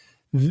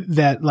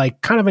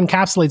kind of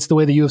encapsulates the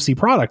way the UFC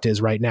product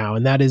is right now.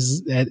 And that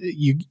is that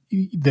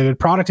the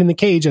product in the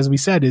cage, as we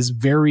said, is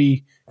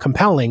very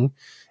compelling.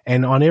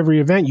 And on every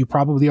event, you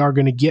probably are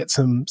going to get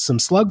some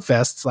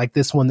slugfests like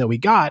this one that we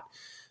got.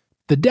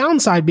 The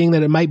downside being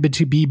that it might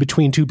be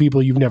between two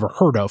people you've never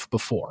heard of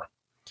before.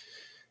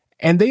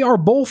 And they are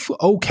both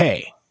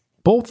okay.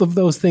 Both of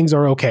those things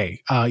are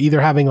okay.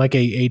 Either having like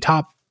a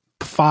top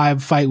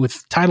 5 fight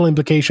with title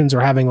implications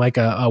or having like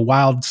a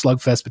wild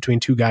slugfest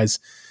between two guys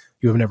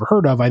you have never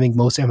heard of. I think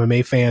most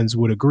MMA fans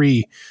would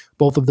agree.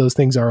 Both of those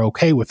things are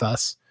okay with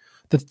us.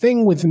 The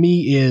thing with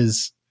me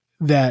is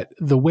that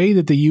the way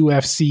that the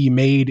UFC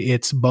made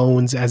its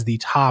bones as the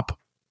top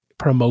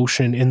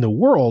promotion in the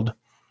world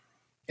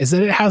is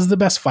that it has the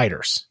best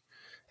fighters.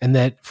 And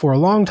that for a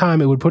long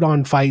time it would put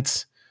on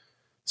fights,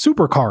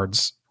 super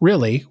cards,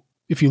 really,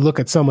 if you look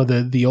at some of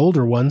the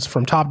older ones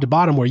from top to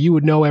bottom, where you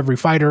would know every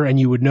fighter and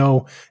you would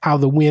know how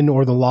the win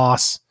or the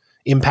loss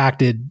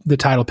impacted the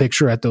title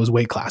picture at those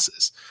weight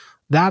classes.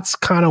 That's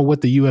kind of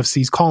what the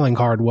UFC's calling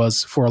card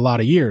was for a lot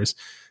of years.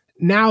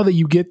 Now that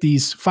you get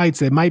these fights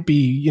that might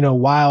be,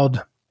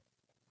 wild,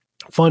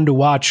 fun to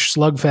watch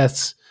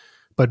slugfests,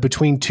 but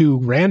between two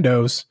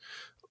randos,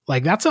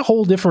 like that's a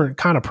whole different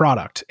kind of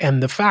product.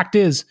 And the fact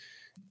is,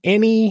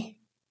 any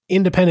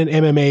independent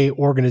MMA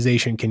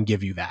organization can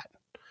give you that.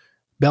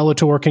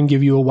 Bellator can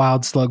give you a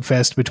wild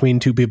slugfest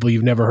between two people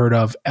you've never heard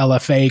of.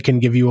 LFA can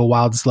give you a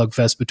wild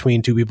slugfest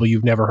between two people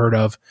you've never heard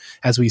of.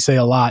 As we say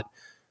a lot,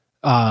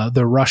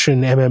 the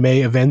Russian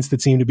MMA events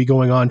that seem to be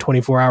going on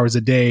 24 hours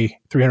a day,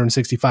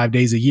 365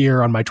 days a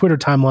year on my Twitter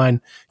timeline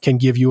can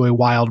give you a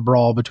wild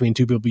brawl between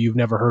two people you've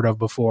never heard of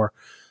before.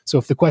 So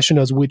if the question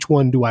is, which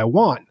one do I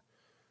want?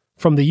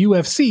 From the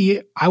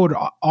UFC, I would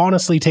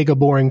honestly take a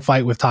boring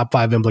fight with top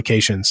 5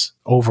 implications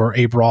over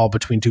a brawl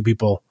between two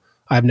people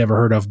I've never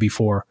heard of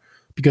before,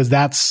 because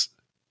that's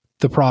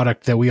the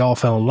product that we all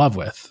fell in love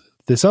with.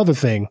 This other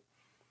thing,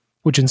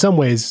 which in some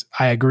ways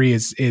I agree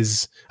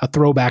is a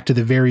throwback to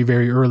the very,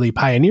 very early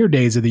pioneer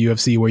days of the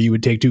UFC, where you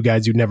would take two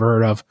guys you'd never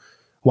heard of,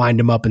 wind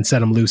them up and set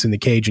them loose in the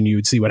cage, and you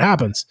would see what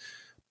happens.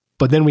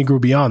 But then we grew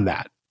beyond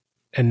that.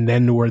 And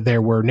then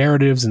there were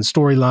narratives and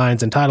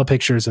storylines and title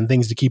pictures and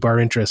things to keep our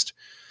interest.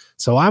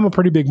 So I'm a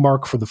pretty big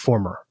mark for the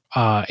former.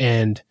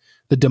 And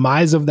the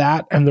demise of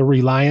that and the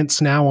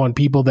reliance now on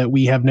people that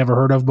we have never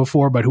heard of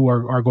before, but who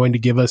are going to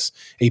give us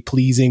a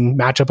pleasing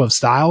matchup of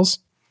styles,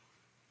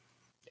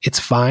 it's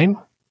fine,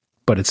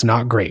 but it's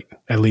not great,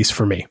 at least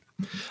for me.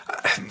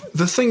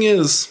 The thing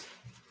is,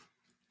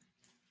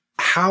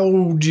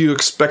 how do you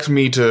expect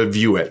me to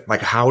view it?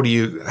 Like, what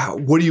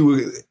do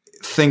you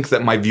think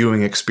that my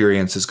viewing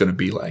experience is going to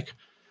be like?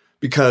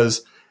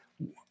 Because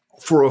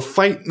for a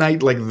fight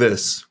night like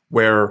this,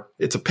 where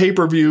it's a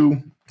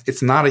pay-per-view,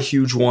 it's not a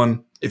huge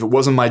one. If it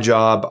wasn't my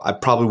job, I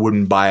probably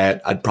wouldn't buy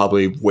it. I'd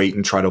probably wait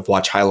and try to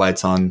watch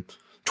highlights on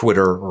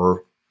Twitter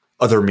or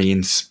other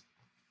means,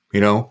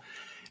 And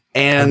I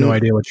have no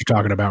idea what you're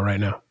talking about right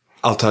now.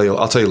 I'll tell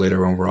you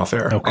later when we're off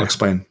air. Okay. I'll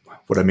explain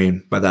what I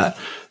mean by that.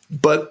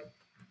 But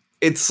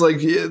it's like,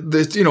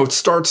 it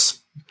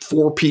starts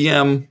 4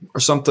 p.m. or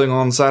something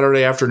on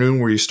Saturday afternoon,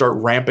 where you start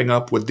ramping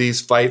up with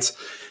these fights.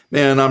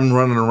 Man, I'm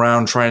running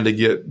around trying to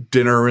get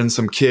dinner and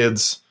some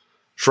kids,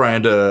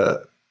 trying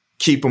to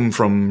keep them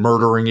from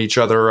murdering each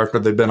other after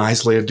they've been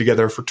isolated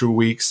together for 2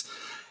 weeks.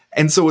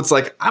 And so it's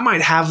like, I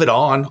might have it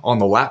on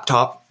the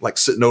laptop, like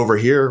sitting over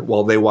here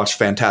while they watch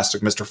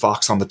Fantastic Mr.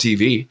 Fox on the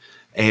TV.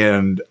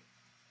 And,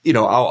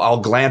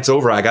 I'll glance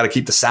over. I got to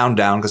keep the sound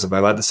down, because if I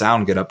let the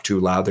sound get up too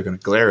loud, they're going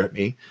to glare at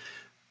me.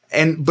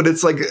 But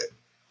it's like,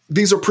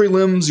 these are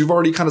prelims. You've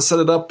already kind of set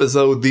it up as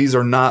though these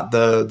are not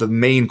the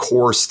main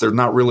course. They're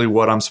not really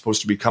what I'm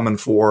supposed to be coming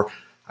for.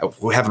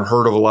 We haven't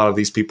heard of a lot of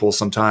these people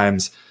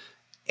sometimes.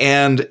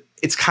 And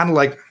it's kind of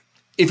like,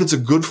 if it's a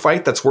good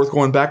fight that's worth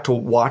going back to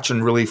watch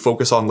and really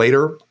focus on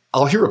later,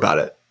 I'll hear about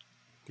it.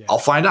 Yeah. I'll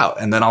find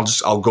out. And then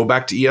I'll go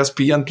back to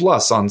ESPN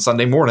Plus on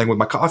Sunday morning with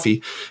my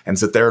coffee and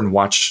sit there and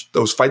watch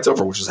those fights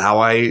over, which is how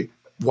I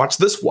watched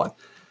this one.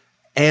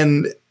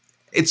 And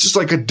it's just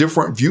like a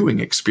different viewing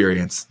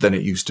experience than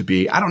it used to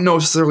be. I don't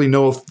necessarily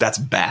know if that's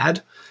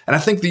bad. And I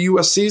think the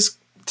UFC's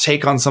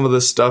take on some of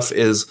this stuff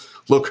is,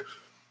 look,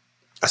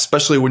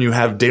 especially when you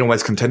have Dana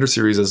White's Contender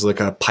Series as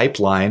like a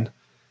pipeline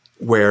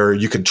where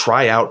you can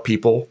try out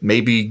people,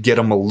 maybe get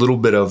them a little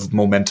bit of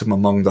momentum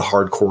among the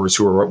hardcores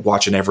who are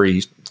watching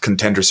every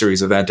Contender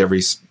Series event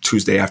every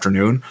Tuesday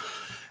afternoon.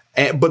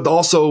 But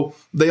also,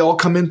 they all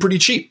come in pretty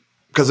cheap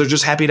because they're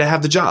just happy to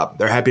have the job.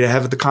 They're happy to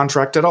have the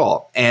contract at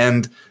all.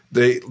 And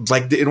they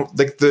like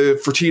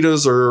the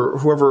Fertittas or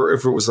whoever,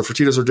 if it was the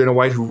Fertittas or Dana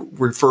White who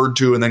referred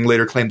to and then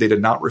later claimed they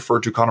did not refer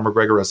to Conor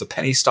McGregor as a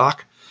penny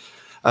stock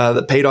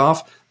that paid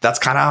off. That's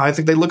kind of how I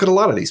think they look at a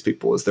lot of these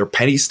people, is they're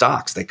penny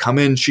stocks. They come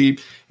in cheap.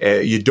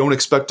 You don't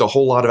expect a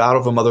whole lot out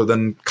of them other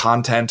than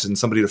content and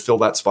somebody to fill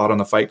that spot on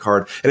the fight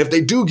card. And if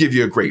they do give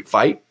you a great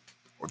fight,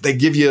 they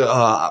give you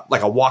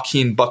like a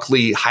Joaquin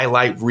Buckley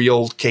highlight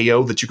reel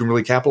KO that you can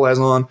really capitalize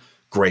on,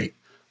 great.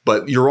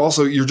 But you're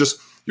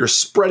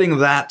spreading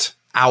that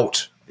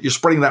out. You're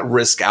spreading that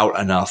risk out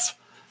enough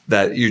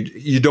that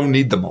you don't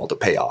need them all to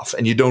pay off,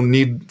 and you don't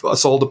need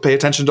us all to pay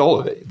attention to all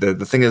of it.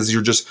 The thing is,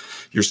 you're just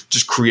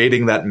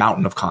creating that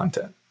mountain of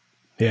content.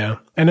 Yeah,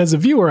 and as a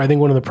viewer, I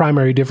think one of the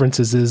primary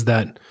differences is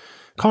that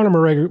Conor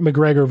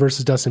McGregor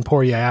versus Dustin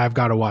Poirier, I've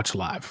got to watch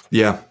live.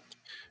 Yeah,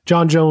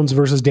 John Jones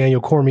versus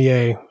Daniel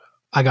Cormier,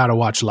 I got to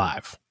watch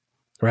live.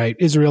 Right,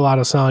 Israel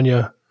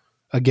Adesanya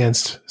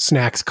against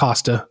Snacks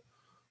Costa,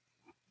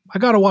 I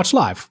got to watch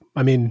live.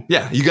 I mean,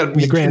 yeah, you got to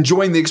be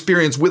enjoying the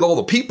experience with all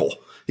the people.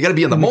 You got to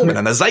be in the moment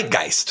and the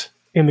zeitgeist.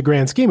 In the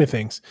grand scheme of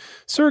things.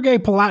 Sergey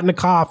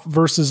Palatnikov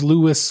versus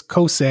Louis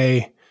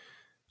Kosei,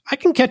 I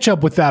can catch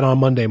up with that on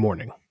Monday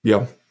morning.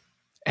 Yeah.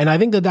 And I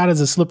think that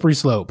is a slippery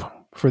slope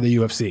for the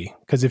UFC.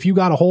 Because if you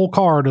got a whole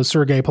card of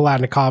Sergey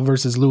Palatnikov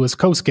versus Louis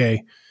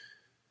Kosei,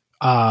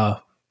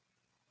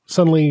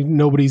 suddenly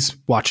nobody's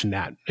watching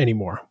that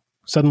anymore.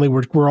 Suddenly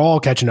we're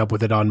all catching up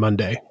with it on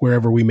Monday,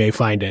 wherever we may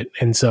find it.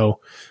 And so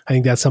I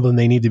think that's something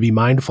they need to be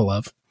mindful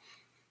of.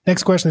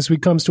 Next question this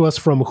week comes to us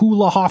from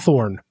Hula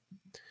Hawthorne,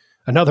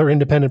 another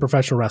independent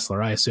professional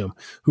wrestler, I assume,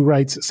 who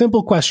writes,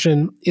 simple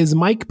question, is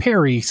Mike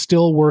Perry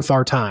still worth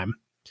our time?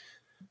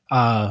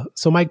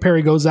 So Mike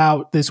Perry goes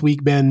out this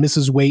week, Ben,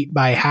 misses weight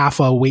by half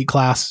a weight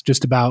class,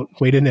 just about,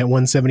 weighed in at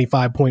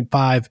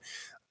 175.5,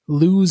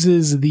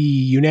 loses the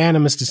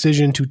unanimous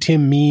decision to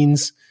Tim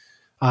Means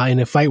in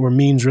a fight where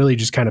Means really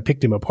just kind of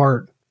picked him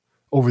apart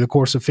over the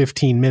course of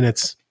 15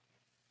 minutes.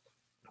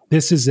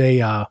 This is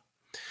the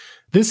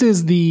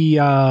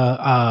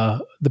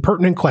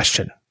pertinent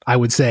question, I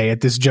would say,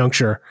 at this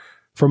juncture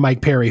for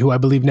Mike Perry, who I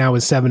believe now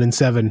is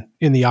 7-7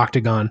 in the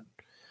octagon.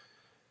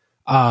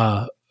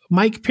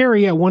 Mike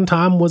Perry at one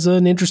time was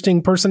an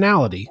interesting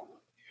personality,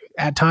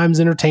 at times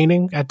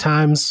entertaining, at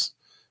times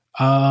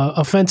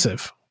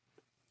offensive,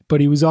 but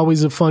he was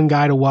always a fun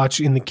guy to watch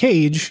in the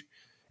cage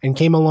and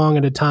came along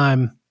at a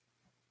time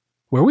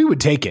where we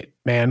would take it,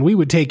 man. We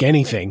would take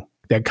anything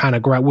that kind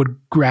of would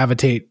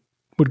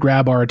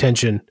grab our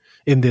attention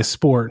in this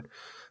sport.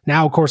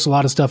 Now, of course, a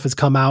lot of stuff has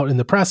come out in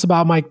the press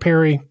about Mike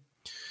Perry,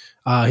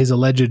 his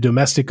alleged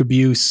domestic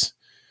abuse,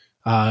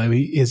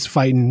 his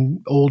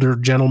fighting older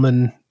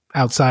gentlemen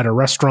outside a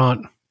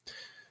restaurant.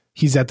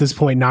 He's at this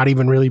point not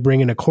even really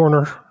bringing a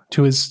corner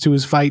to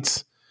his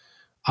fights.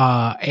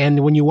 And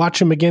when you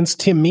watch him against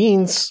Tim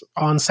Means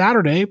on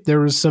Saturday, there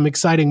was some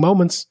exciting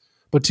moments,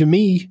 but to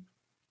me,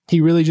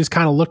 he really just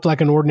kind of looked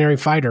like an ordinary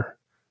fighter.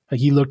 Like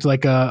he looked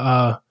like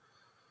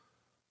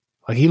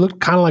he looked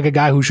kind of like a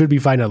guy who should be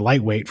fighting a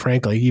lightweight,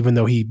 frankly, even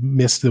though he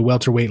missed the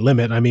welterweight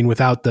limit. I mean,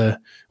 without the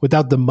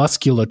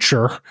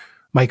musculature,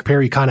 Mike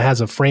Perry kind of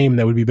has a frame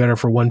that would be better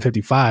for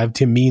 155.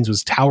 Tim Means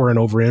was towering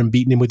over him,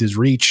 beating him with his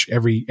reach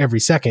every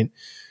second.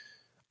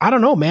 I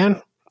don't know,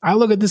 man. I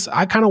look at this.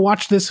 I kind of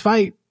watched this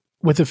fight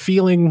with a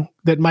feeling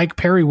that Mike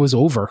Perry was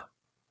over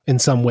in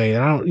some way.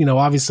 And I don't,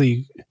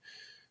 obviously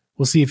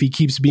we'll see if he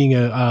keeps being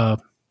an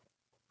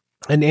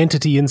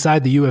entity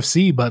inside the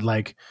UFC, but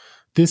like,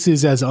 this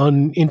is as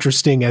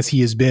uninteresting as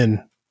he has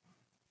been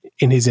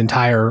in his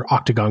entire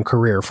octagon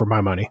career, for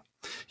my money.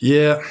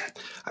 Yeah.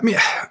 I mean,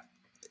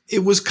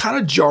 it was kind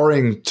of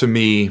jarring to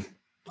me,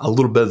 a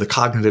little bit of the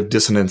cognitive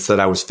dissonance that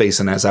I was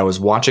facing as I was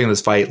watching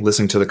this fight,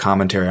 listening to the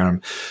commentary on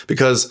him,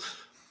 because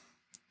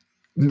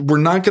we're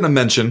not going to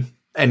mention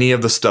any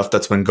of the stuff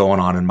that's been going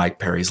on in Mike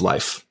Perry's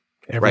life.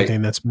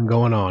 Everything that's been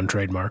going on,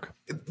 trademark.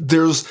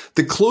 There's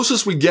the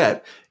closest we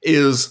get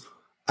is,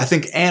 I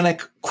think,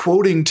 Anik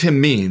quoting Tim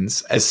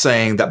Means as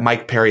saying that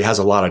Mike Perry has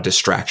a lot of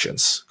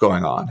distractions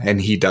going on and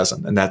he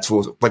doesn't. And that's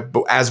like,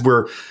 as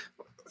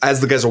as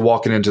the guys are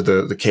walking into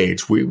the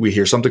cage, we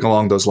hear something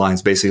along those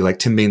lines, basically like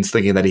Tim Means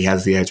thinking that he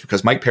has the edge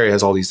because Mike Perry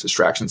has all these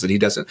distractions and he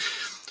doesn't.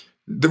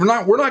 We're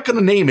not going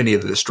to name any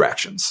of the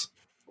distractions.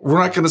 We're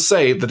not going to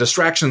say the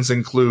distractions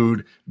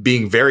include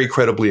being very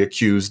credibly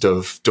accused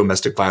of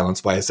domestic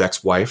violence by his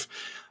ex-wife,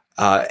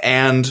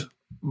 and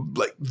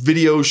like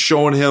videos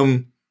showing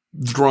him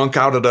drunk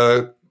out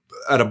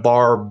at a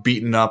bar,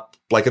 beaten up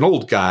like an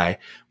old guy,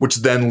 which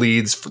then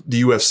leads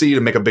the UFC to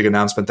make a big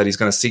announcement that he's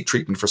going to seek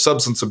treatment for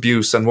substance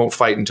abuse and won't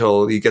fight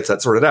until he gets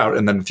that sorted out.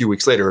 And then a few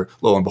weeks later,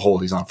 lo and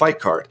behold, he's on fight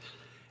card.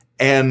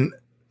 And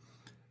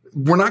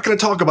we're not going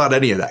to talk about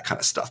any of that kind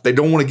of stuff. They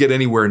don't want to get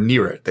anywhere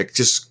near it. They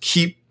just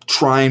keep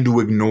trying to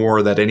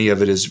ignore that any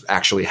of it is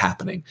actually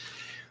happening.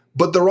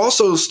 But they're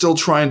also still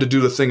trying to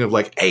do the thing of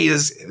like, hey,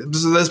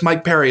 this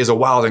Mike Perry is a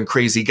wild and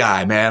crazy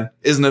guy, man.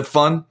 Isn't it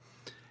fun?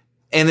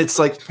 And it's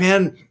like,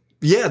 man,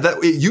 yeah,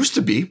 that it used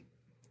to be.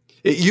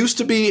 It used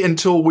to be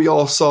until we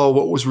all saw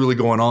what was really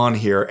going on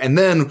here. And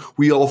then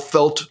we all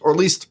felt, or at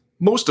least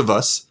most of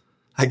us,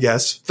 I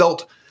guess,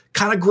 felt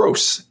kind of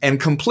gross and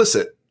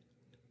complicit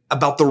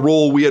about the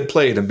role we had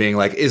played and being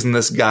like, isn't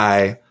this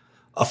guy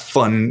a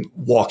fun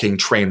walking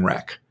train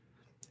wreck?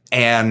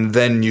 And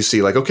then you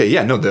see like, okay,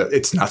 yeah, no,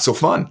 it's not so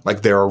fun.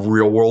 Like there are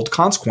real world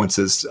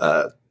consequences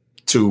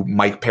to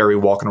Mike Perry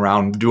walking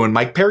around doing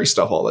Mike Perry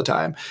stuff all the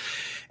time.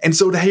 And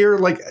so to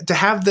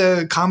have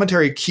the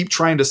commentary keep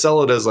trying to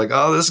sell it as like,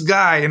 oh, this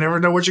guy, you never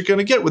know what you're going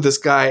to get with this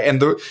guy. And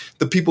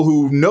the people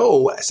who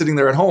know sitting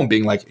there at home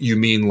being like, you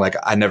mean like,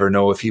 I never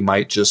know if he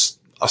might just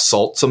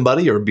assault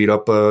somebody or beat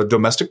up a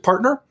domestic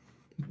partner.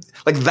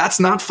 Like that's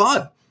not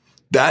fun.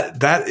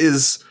 That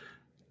is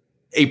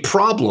a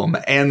problem.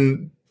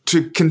 And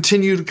to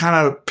continue to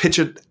kind of pitch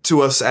it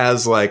to us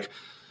as like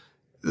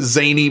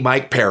zany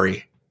Mike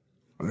Perry,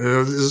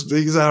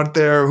 he's out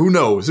there. Who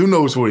knows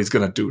what he's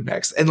going to do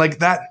next. And like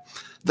that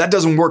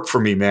doesn't work for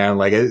me, man.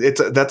 Like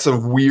that's a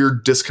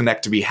weird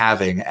disconnect to be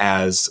having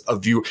as a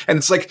viewer. And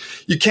it's like,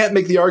 you can't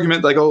make the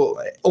argument like,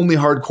 oh, only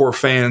hardcore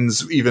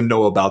fans even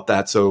know about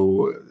that.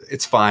 So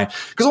it's fine.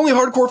 Because only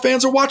hardcore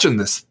fans are watching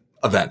this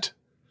event.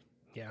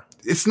 Yeah.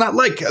 It's not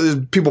like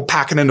people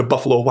packing into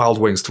Buffalo Wild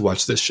Wings to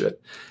watch this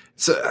shit.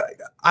 So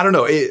I don't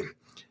know.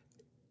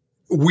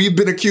 We've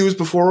been accused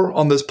before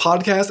on this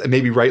podcast, and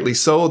maybe rightly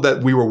so,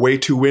 that we were way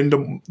too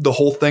into the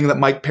whole thing that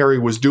Mike Perry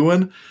was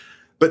doing.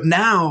 But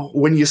now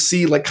when you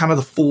see like kind of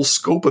the full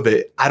scope of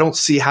it, I don't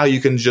see how you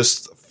can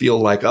just feel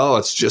like, oh,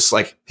 it's just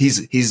like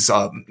he's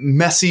a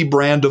messy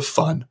brand of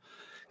fun.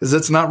 Because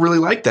it's not really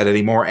like that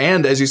anymore.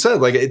 And as you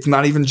said, like it's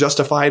not even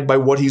justified by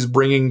what he's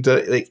bringing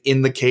to like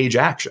in the cage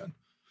action.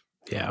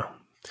 Yeah.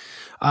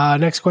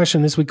 Next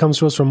question this week comes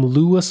to us from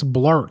Lewis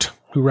Blart,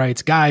 who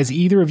writes, guys,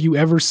 either of you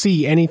ever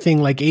see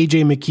anything like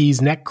AJ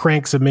McKee's neck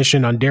crank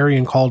submission on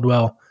Darian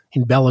Caldwell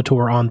in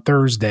Bellator on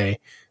Thursday?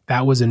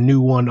 That was a new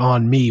one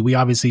on me. We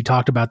obviously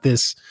talked about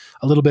this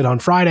a little bit on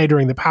Friday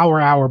during the Power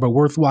Hour, but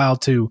worthwhile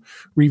to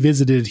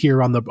revisit it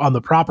here on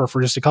the proper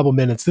for just a couple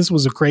minutes. This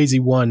was a crazy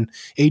one.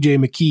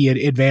 AJ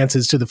McKee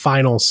advances to the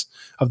finals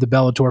of the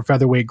Bellator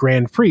Featherweight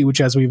Grand Prix, which,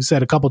 as we've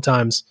said a couple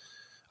times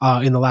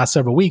in the last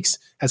several weeks,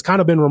 has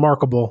kind of been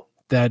remarkable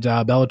that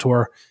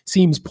Bellator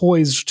seems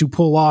poised to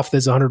pull off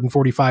this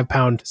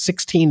 145-pound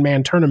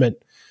 16-man tournament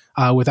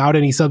without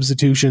any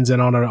substitutions and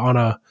on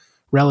a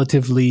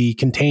relatively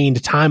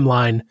contained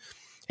timeline.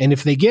 And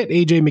if they get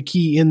AJ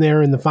McKee in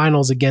there in the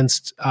finals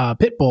against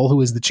Pitbull, who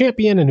is the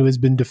champion and who has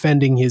been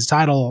defending his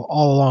title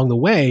all along the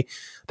way,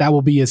 that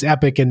will be as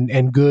epic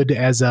and good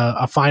as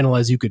a final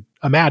as you could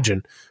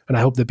imagine. And I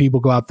hope that people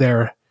go out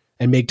there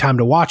and make time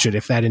to watch it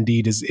if that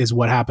indeed is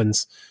what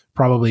happens.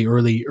 Probably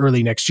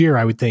early next year,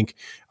 I would think.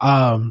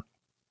 And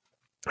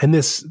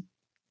this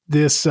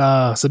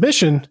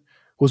submission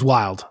was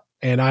wild.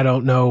 And I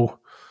don't know.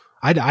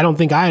 I don't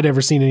think I had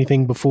ever seen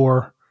anything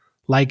before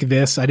like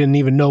this. I didn't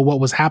even know what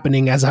was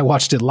happening as I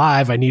watched it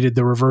live. I needed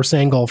the reverse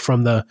angle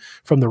from the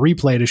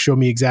replay to show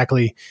me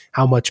exactly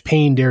how much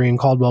pain Darian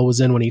Caldwell was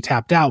in when he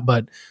tapped out.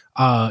 But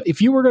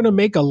if you were going to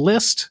make a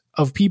list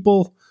of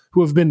people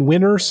who have been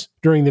winners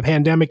during the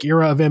pandemic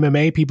era of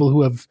MMA, people who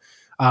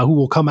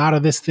will come out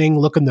of this thing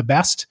looking the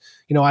best,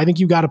 I think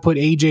you got to put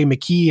AJ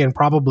McKee and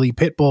probably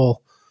Pitbull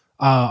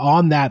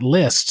on that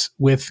list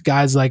with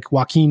guys like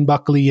Joaquin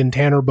Buckley and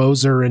Tanner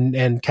Bozer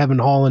and Kevin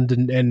Holland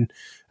and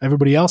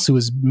everybody else who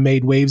has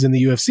made waves in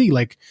the UFC.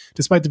 Like,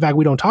 despite the fact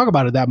we don't talk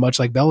about it that much,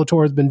 like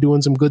Bellator has been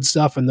doing some good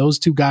stuff, and those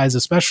two guys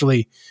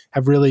especially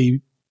have really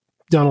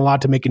done a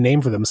lot to make a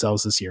name for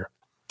themselves this year.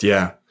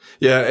 Yeah.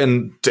 Yeah.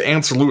 And to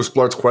answer Lewis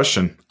Blart's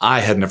question,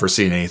 I had never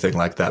seen anything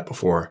like that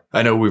before.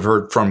 I know we've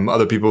heard from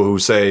other people who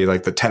say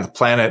like the 10th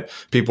Planet,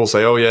 people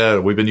say, oh yeah,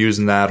 we've been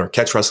using that, or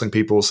catch wrestling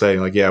people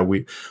saying like, yeah,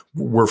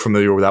 we're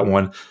familiar with that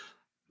one.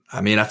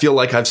 I mean, I feel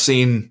like I've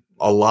seen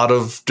a lot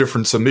of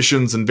different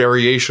submissions and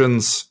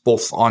variations,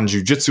 both on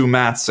jiu-jitsu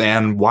mats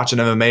and watching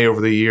MMA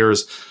over the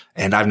years.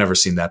 And I've never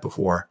seen that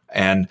before.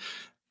 And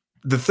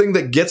the thing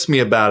that gets me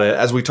about it,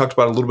 as we talked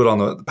about a little bit on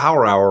the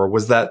Power Hour,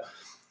 was that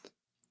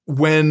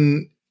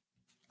when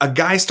a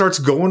guy starts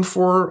going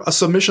for a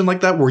submission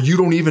like that, where you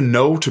don't even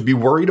know to be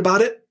worried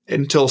about it,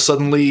 until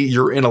suddenly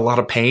you're in a lot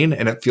of pain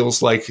and it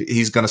feels like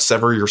he's going to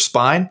sever your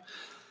spine.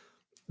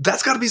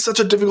 That's got to be such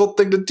a difficult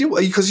thing to do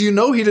because he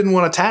didn't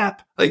want to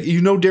tap. Like,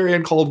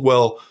 Darian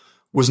Caldwell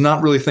was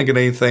not really thinking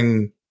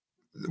anything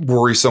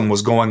worrisome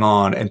was going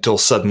on until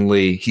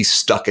suddenly he's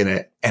stuck in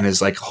it and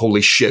is like,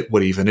 holy shit,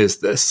 what even is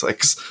this?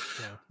 Like,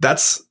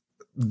 that's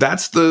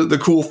the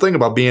cool thing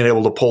about being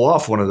able to pull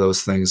off one of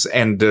those things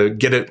and to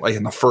get it like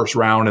in the first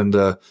round in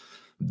the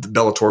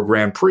Bellator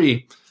Grand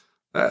Prix.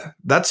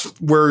 That's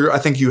where I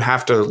think you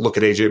have to look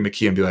at AJ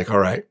McKee and be like, all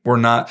right,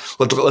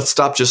 let's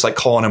stop just like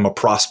calling him a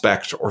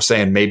prospect or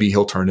saying maybe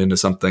he'll turn into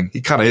something.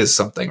 He kind of is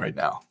something right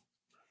now.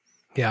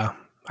 Yeah.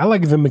 I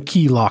like the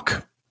McKee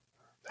lock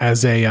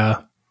as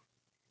a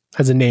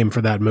name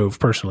for that move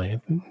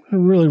personally. It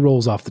really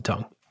rolls off the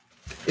tongue.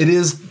 It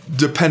is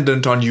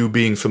dependent on you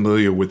being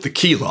familiar with the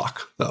key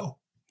lock though,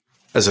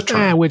 as a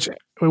term. Which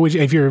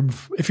if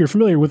you're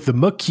familiar with the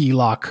McKee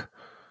lock,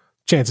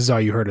 chances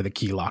are you heard of the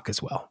key lock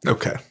as well.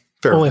 Okay.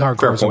 Only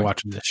hardcores are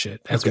watching this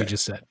shit, as we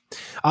just said.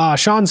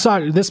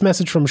 This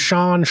message from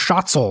Sean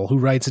Schatzel, who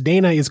writes,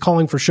 Dana is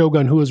calling for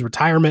Shogun Hua's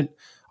retirement.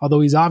 Although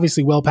he's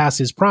obviously well past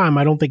his prime,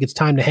 I don't think it's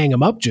time to hang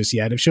him up just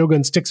yet. If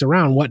Shogun sticks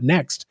around, what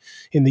next?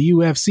 In the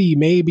UFC,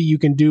 maybe you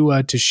can do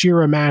a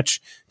Teixeira match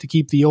to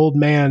keep the old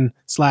man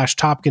 /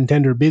 top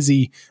contender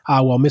busy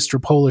while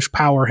Mr. Polish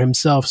Power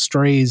himself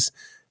strays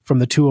from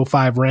the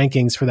 205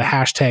 rankings for the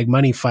hashtag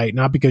money fight,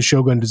 not because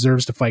Shogun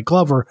deserves to fight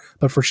Glover,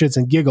 but for shits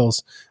and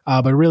giggles.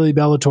 But really,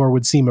 Bellator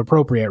would seem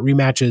appropriate.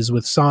 Rematches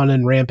with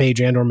Sonnen, Rampage,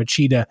 and or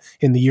Machida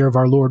in the year of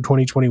our Lord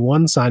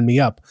 2021. Sign me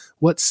up.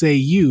 What say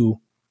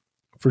you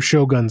for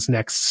Shogun's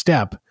next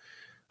step?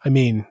 I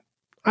mean,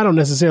 I don't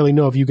necessarily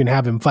know if you can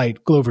have him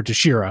fight Glover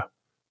Teixeira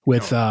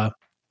with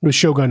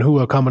Shogun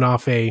Hua coming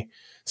off a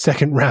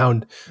second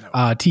round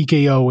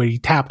TKO where he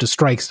tapped to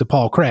strikes to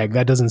Paul Craig.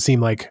 That doesn't seem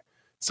like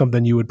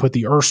something you would put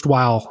the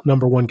erstwhile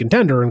number one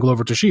contender in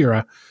Glover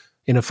Teixeira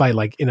in a fight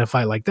like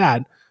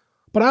that.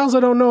 But I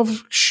also don't know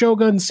if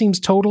Shogun seems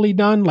totally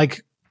done.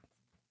 Like,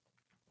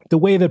 the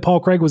way that Paul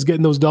Craig was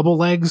getting those double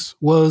legs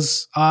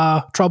was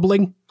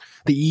troubling.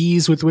 The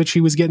ease with which he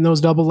was getting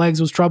those double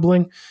legs was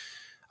troubling.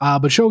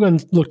 But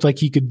Shogun looked like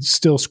he could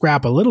still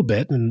scrap a little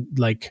bit. And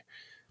like,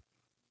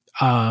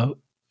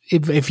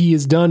 if he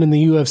is done in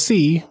the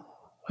UFC,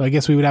 I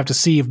guess we would have to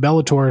see if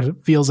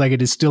Bellator feels like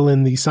it is still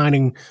in the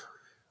signing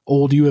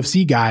old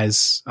UFC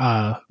guys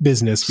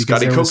business.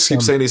 Scotty Cokes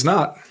keeps saying he's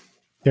not.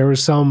 There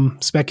was some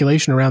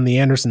speculation around the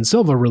Anderson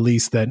Silva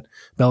release that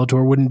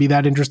Bellator wouldn't be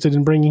that interested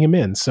in bringing him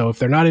in. So if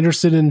they're not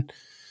interested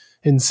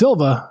in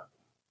Silva,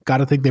 got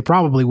to think they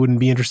probably wouldn't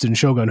be interested in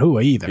Shogun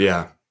Hua either.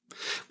 Yeah.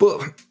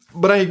 Well,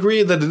 but I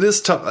agree that it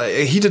is tough.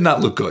 He did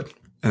not look good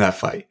in that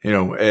fight,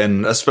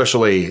 and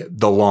especially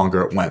the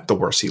longer it went, the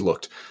worse he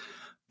looked.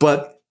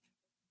 But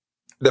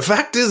the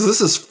fact is,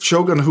 this is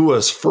Shogun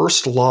Hua's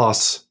first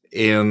loss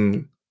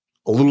in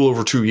a little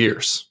over 2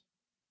 years,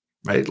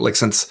 right? Like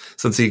since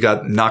he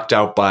got knocked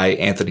out by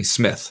Anthony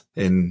Smith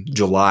in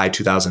July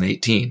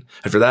 2018.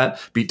 After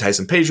that, beat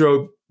Tyson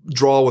Pedro,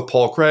 draw with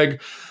Paul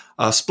Craig,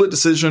 split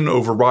decision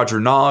over Roger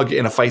Nog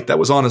in a fight that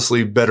was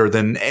honestly better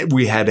than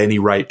we had any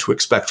right to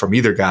expect from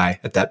either guy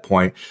at that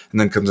point, and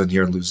then comes in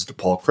here and loses to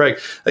Paul Craig.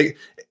 Like,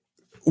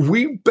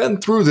 we've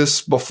been through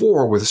this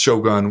before with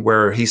Shogun,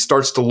 where he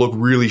starts to look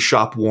really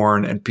shop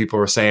worn and people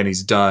are saying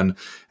he's done,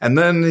 and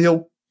then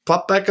he'll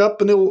pop back up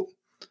and it'll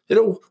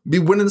be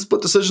winning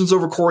split decisions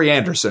over Corey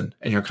Anderson,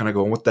 and you're kind of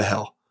going, what the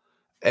hell?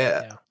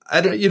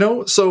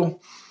 So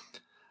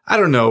I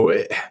don't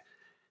know.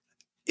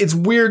 It's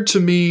weird to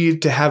me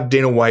to have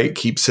Dana White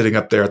keep sitting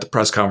up there at the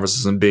press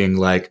conferences and being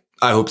like,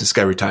 I hope this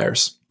guy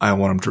retires. I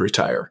want him to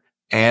retire.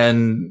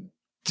 And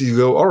you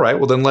go, all right,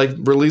 well then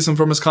release him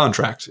from his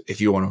contract if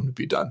you want him to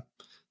be done.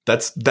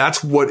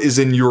 That's what is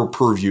in your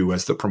purview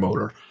as the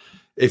promoter.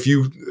 If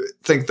you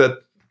think that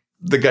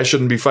the guy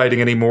shouldn't be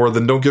fighting anymore,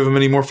 then don't give him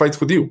any more fights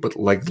with you, but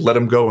let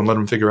him go and let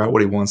him figure out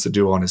what he wants to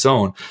do on his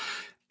own.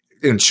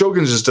 And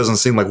Shogun just doesn't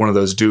seem like one of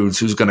those dudes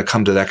who's going to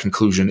come to that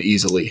conclusion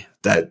easily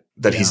that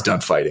he's done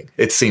fighting.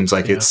 It seems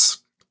like it's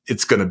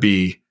going to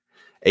be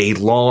a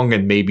long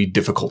and maybe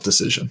difficult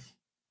decision.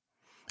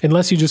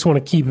 Unless you just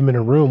want to keep him in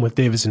a room with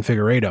Davis and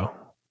Figueiredo.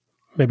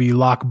 Maybe you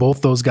lock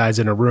both those guys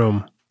in a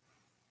room.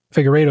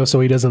 Figueiredo so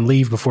he doesn't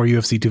leave before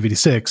UFC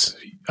 256.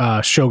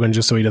 Shogun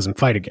just so he doesn't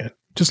fight again.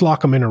 Just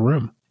lock him in a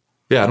room.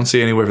 Yeah, I don't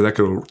see any way for that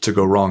to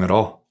go wrong at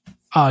all.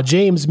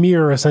 James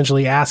Muir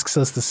essentially asks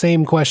us the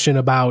same question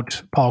about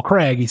Paul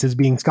Craig. He says,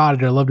 being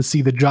Scottish, I love to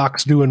see the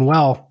jocks doing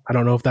well. I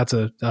don't know if that's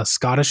a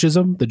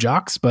Scottishism, the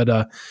jocks,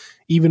 but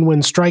even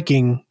when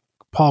striking,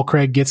 Paul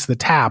Craig gets the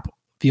tap,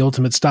 the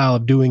ultimate style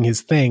of doing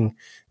his thing,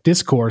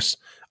 discourse.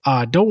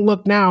 Don't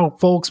look now,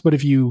 folks, but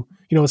if you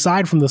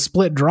aside from the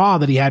split draw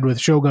that he had with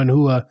Shogun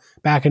Hua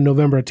back in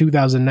November of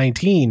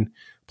 2019,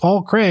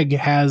 Paul Craig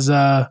has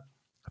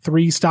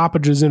 3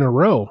 stoppages in a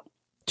row.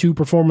 2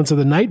 performance of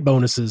the night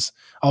bonuses,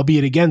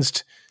 albeit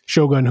against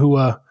Shogun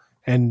Hua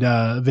and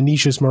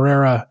Vinicius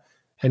Moreira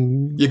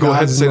and go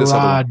ahead and say this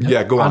other one.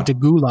 Yeah, go on.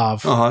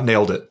 Antigulov.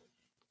 Nailed it.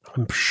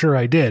 I'm sure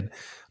I did.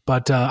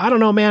 But I don't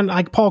know, man.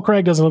 Like Paul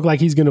Craig doesn't look like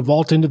he's going to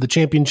vault into the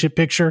championship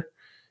picture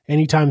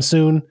anytime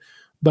soon.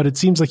 But it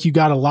seems like you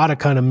got a lot of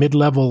kind of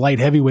mid-level light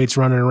heavyweights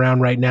running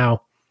around right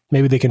now.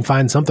 Maybe they can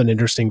find something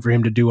interesting for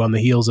him to do on the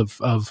heels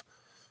of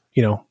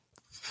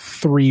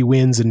 3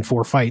 wins and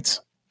 4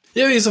 fights.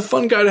 Yeah, he's a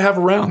fun guy to have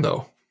around,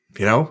 though.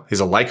 He's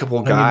a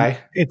likable guy. I mean,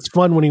 it's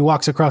fun when he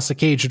walks across the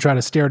cage to try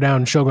to stare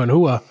down Shogun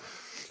Rua,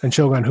 and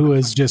Shogun Rua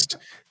is just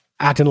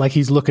acting like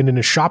he's looking in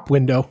a shop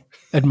window,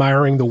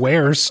 admiring the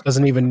wares,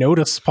 doesn't even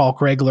notice Paul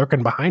Craig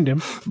lurking behind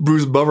him.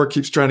 Bruce Buffer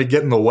keeps trying to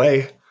get in the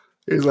way.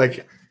 He's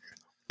like,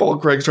 Paul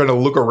Craig's trying to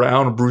look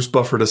around Bruce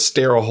Buffer to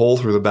stare a hole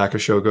through the back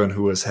of Shogun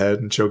Rua's head,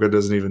 and Shogun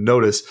doesn't even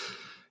notice.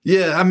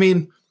 Yeah, I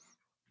mean,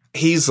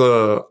 he's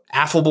a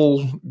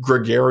affable,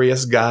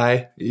 gregarious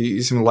guy.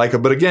 You seem to like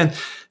him. But again,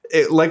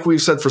 like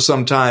we've said for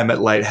some time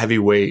at light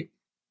heavyweight,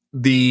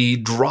 the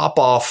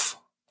drop-off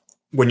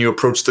when you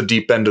approach the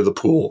deep end of the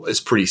pool is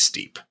pretty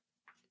steep.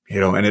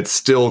 And it's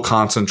still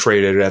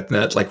concentrated at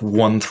that like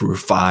 1 through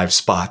 5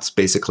 spots,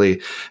 basically,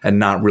 and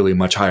not really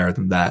much higher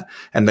than that.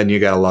 And then you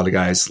got a lot of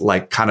guys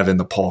like kind of in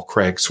the Paul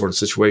Craig sort of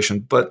situation.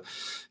 But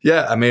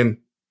yeah, I mean,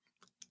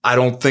 I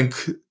don't think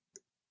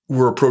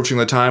we're approaching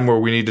the time where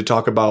we need to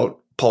talk about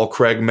Paul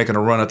Craig making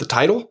a run at the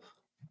title.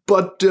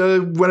 But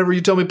whenever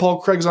you tell me Paul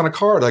Craig's on a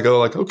card, I go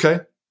like, okay,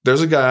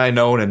 there's a guy I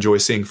know and enjoy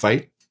seeing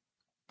fight.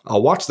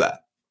 I'll watch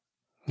that.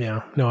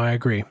 Yeah, no, I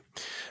agree.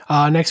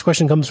 Next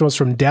question comes to us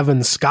from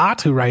Devin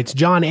Scott, who writes,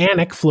 John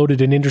Anik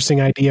floated an interesting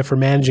idea for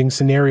managing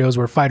scenarios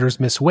where fighters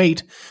miss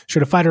weight.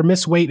 Should a fighter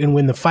miss weight and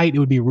win the fight, it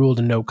would be ruled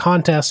a no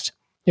contest.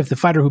 If the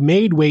fighter who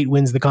made weight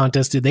wins the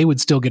contest, they would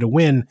still get a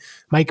win.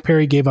 Mike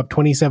Perry gave up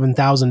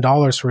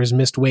 $27,000 for his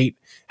missed weight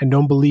and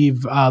don't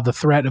believe the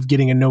threat of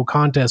getting a no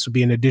contest would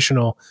be an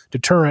additional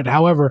deterrent.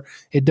 However,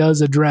 it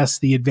does address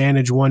the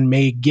advantage one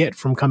may get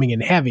from coming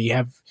in heavy.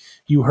 Have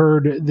you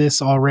heard this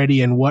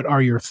already, and what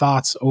are your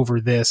thoughts over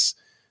this?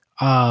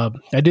 I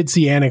did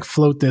see Anik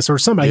float this, or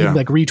somebody he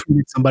like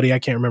retweeted somebody. I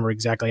can't remember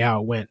exactly how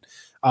it went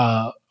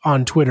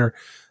on Twitter.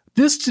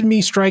 This to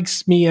me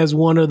strikes me as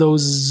one of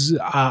those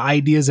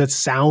ideas that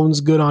sounds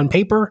good on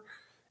paper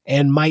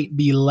and might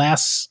be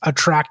less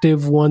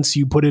attractive once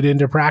you put it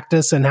into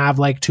practice and have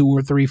like 2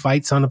 or 3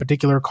 fights on a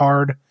particular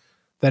card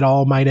that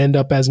all might end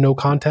up as no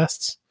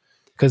contests.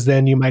 Because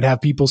then you might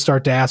have people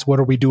start to ask, what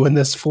are we doing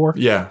this for?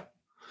 Yeah.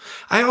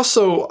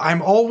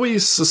 I'm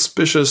always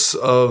suspicious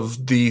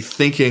of the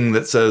thinking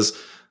that says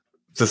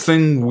the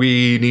thing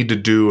we need to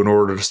do in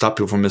order to stop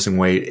people from missing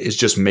weight is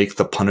just make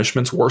the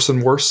punishments worse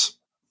and worse.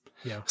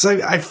 Yeah.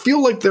 Because I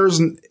feel like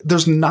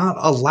there's not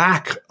a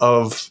lack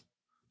of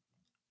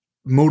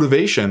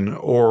motivation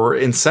or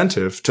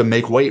incentive to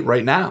make weight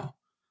right now.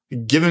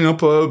 Giving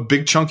up a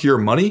big chunk of your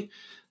money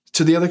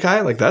to the other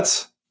guy, like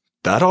that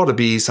ought to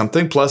be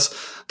something. Plus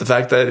the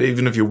fact that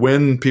even if you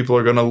win, people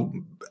are going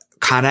to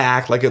kind of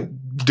act like it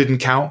didn't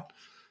count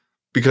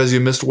because you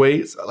missed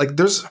weight. Like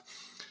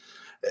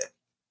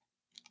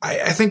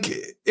I think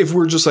if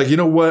we're just like, you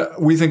know what,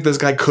 we think this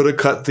guy could have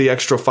cut the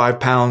extra 5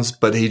 pounds,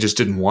 but he just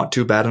didn't want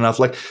to bad enough.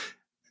 Like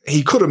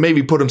he could have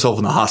maybe put himself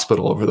in the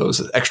hospital over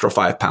those extra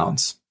 5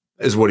 pounds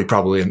is what he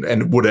probably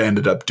and would have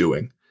ended up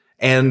doing.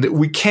 And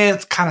we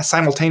can't kind of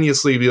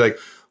simultaneously be like,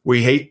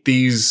 we hate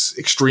these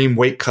extreme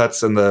weight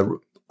cuts and the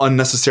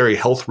unnecessary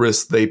health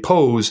risks they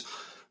pose,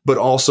 but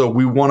also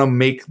we want to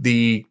make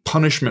the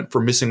punishment for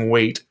missing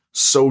weight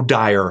so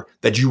dire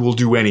that you will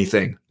do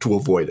anything to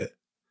avoid it.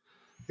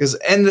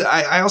 And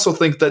I also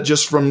think that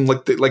just from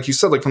like you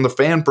said, like from the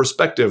fan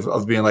perspective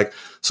of being like,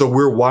 so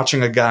we're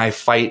watching a guy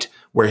fight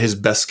where his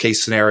best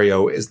case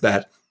scenario is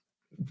that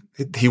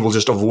he will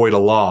just avoid a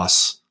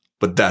loss,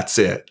 but that's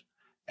it.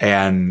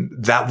 And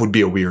that would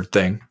be a weird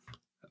thing.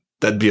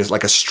 That'd be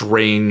like a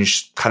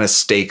strange kind of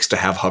stakes to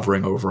have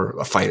hovering over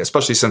a fight,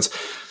 especially since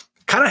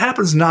it kind of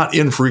happens not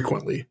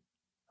infrequently.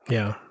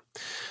 Yeah.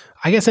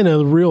 I guess in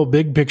a real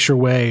big picture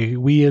way,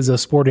 we as a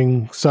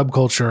sporting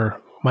subculture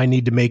might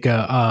need to make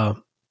a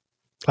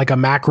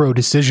macro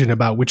decision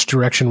about which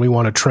direction we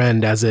want to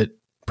trend as it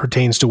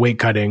pertains to weight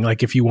cutting.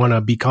 Like if you want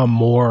to become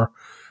more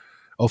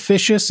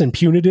officious and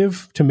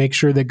punitive to make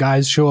sure that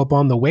guys show up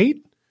on the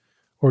weight,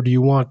 or do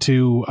you want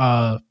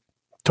to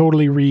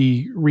totally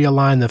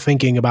realign the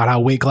thinking about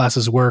how weight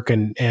classes work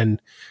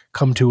and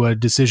come to a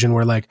decision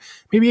where like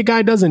maybe a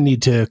guy doesn't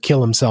need to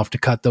kill himself to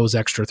cut those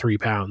extra 3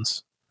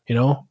 pounds, you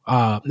know?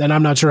 And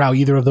I'm not sure how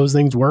either of those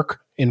things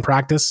work in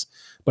practice,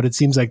 but it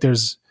seems like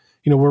there's,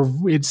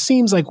 it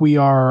seems like we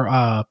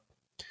are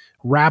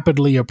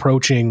rapidly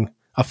approaching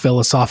a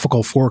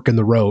philosophical fork in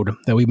the road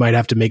that we might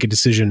have to make a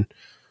decision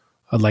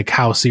of like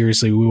how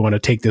seriously we want to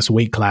take this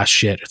weight class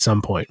shit at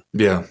some point.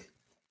 Yeah.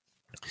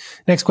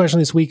 Next question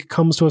this week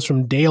comes to us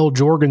from Dale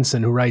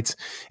Jorgensen, who writes,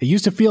 it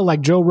used to feel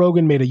like Joe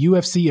Rogan made a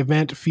UFC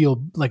event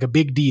feel like a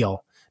big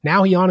deal.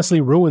 Now he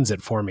honestly ruins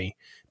it for me.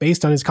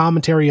 Based on his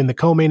commentary in the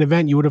co-main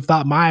event, you would have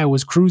thought Maia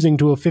was cruising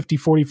to a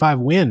 50-45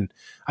 win.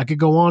 I could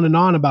go on and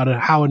on about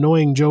how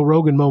annoying Joe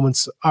Rogan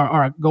moments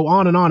are, go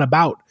on and on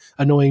about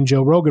annoying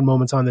Joe Rogan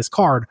moments on this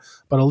card,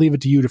 but I'll leave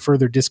it to you to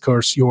further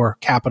discourse your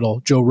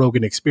capital Joe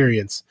Rogan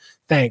experience.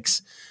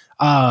 Thanks.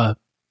 It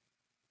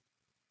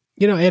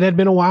had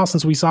been a while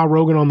since we saw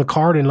Rogan on the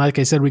card, and like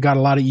I said, we got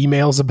a lot of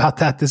emails about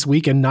that this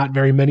week, and not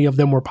very many of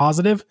them were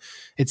positive.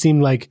 It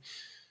seemed like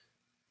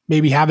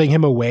maybe having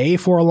him away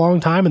for a long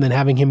time and then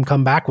having him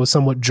come back was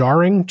somewhat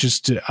jarring,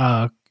 just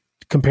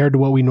compared to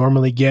what we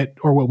normally get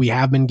or what we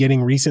have been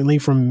getting recently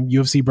from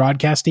UFC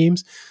broadcast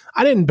teams.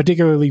 I didn't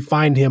particularly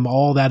find him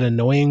all that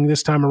annoying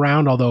this time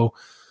around, although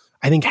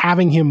I think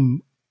having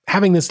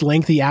this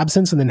lengthy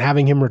absence and then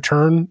having him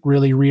return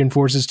really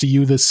reinforces to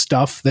you the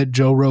stuff that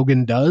Joe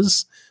Rogan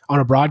does on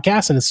a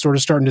broadcast, and it's sort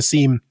of starting to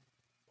seem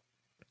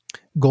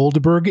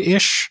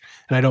Goldberg-ish.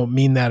 And I don't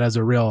mean that as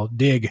a real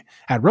dig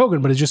at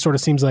Rogan, but it just sort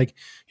of seems like,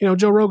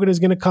 Joe Rogan is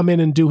going to come in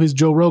and do his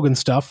Joe Rogan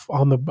stuff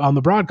on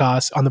the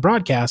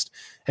broadcast.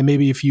 And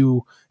maybe if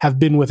you have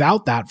been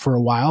without that for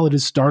a while, it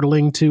is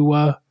startling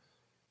to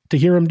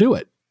hear him do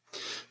it.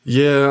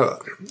 Yeah,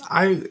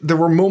 there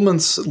were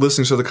moments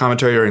listening to the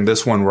commentary during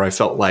this one where I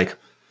felt like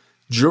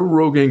Joe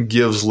Rogan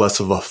gives less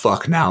of a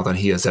fuck now than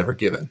he has ever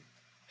given.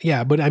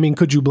 Yeah, but I mean,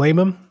 could you blame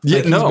him?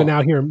 Yeah, He's been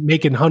out here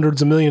making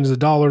hundreds of millions of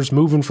dollars,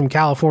 moving from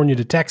California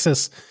to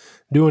Texas,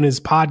 doing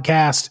his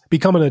podcast,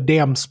 becoming a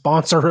damn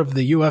sponsor of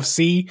the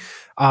UFC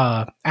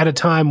at a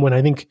time when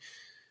I think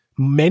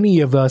many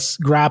of us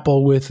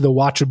grapple with the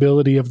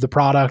watchability of the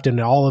product and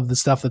all of the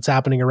stuff that's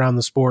happening around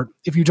the sport.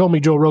 If you told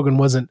me Joe Rogan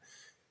wasn't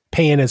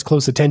paying as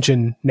close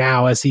attention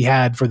now as he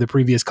had for the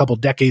previous couple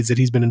decades that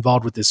he's been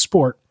involved with this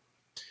sport,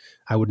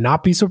 I would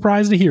not be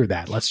surprised to hear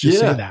that. Let's just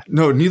say that.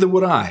 No, neither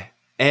would I.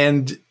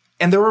 And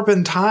there have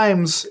been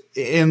times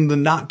in the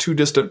not too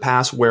distant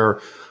past where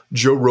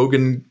Joe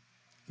Rogan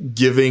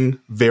giving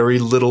very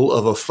little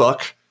of a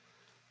fuck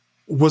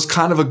was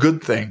kind of a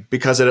good thing,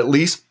 because it at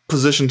least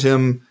positioned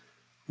him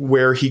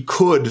where he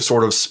could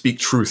sort of speak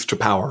truth to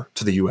power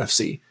to the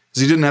UFC.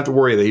 Because he didn't have to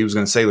worry that he was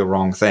going to say the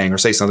wrong thing or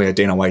say something that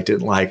Dana White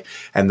didn't like,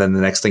 and then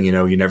the next thing you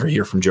know, you never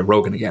hear from Joe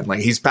Rogan again. Like,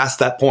 he's past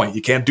that point.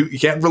 You can't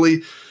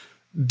really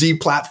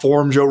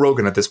deplatform Joe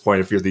Rogan at this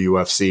point if you're the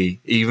UFC.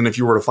 Even if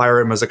you were to fire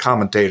him as a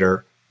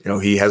commentator,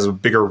 he has a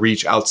bigger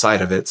reach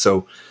outside of it.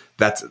 So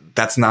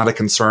that's not a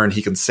concern.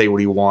 He can say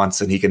what he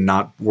wants, and he can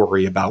not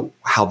worry about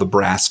how the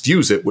brass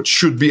views it, which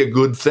should be a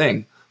good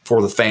thing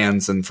for the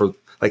fans and for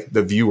like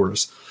the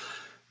viewers.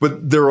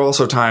 But there are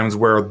also times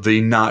where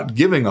the not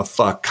giving a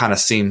fuck kind of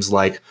seems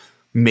like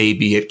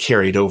maybe it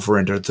carried over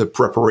into the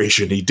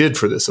preparation he did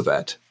for this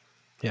event.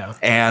 Yeah.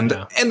 And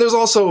there's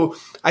also,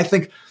 I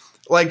think,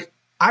 like,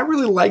 I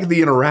really like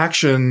the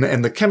interaction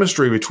and the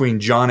chemistry between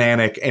John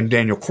Anik and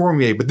Daniel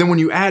Cormier. But then when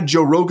you add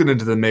Joe Rogan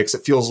into the mix,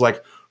 it feels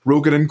like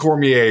Rogan and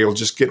Cormier will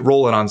just get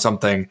rolling on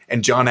something,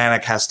 and John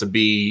Anik has to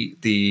be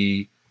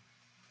the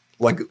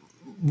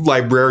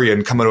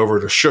librarian coming over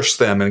to shush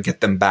them and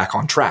get them back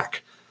on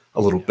track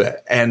a little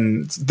bit.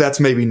 And that's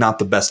maybe not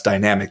the best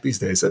dynamic these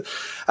days.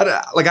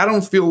 I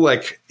don't feel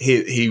like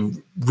he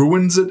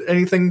ruins it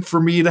anything for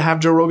me to have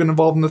Joe Rogan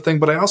involved in the thing,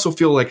 but I also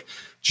feel like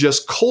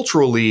just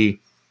culturally,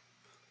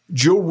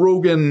 Joe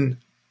Rogan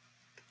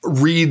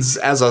reads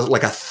as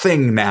a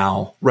thing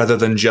now, rather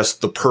than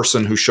just the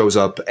person who shows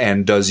up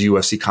and does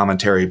UFC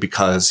commentary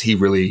because he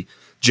really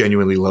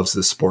genuinely loves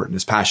this sport and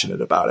is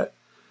passionate about it.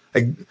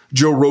 Like,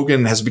 Joe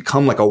Rogan has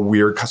become like a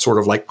weird sort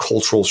of like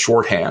cultural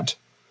shorthand,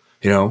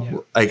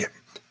 like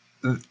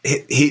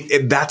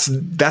that's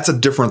a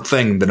different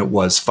thing than it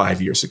was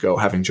 5 years ago,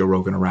 having Joe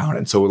Rogan around.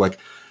 And so, like,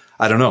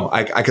 I don't know,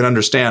 I can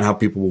understand how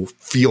people will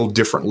feel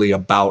differently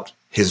about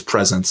his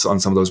presence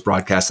on some of those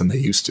broadcasts than they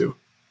used to.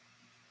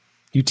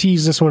 You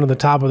teased this one at the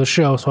top of the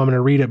show, so I'm going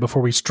to read it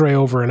before we stray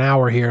over an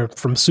hour here,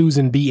 from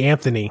Susan B.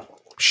 Anthony.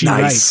 She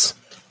writes,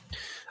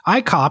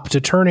 I copped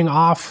to turning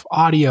off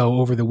audio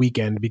over the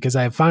weekend because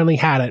I have finally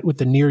had it with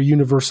the near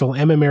universal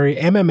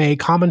MMA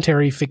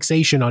commentary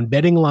fixation on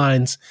betting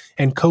lines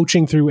and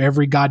coaching through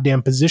every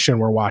goddamn position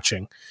we're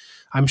watching.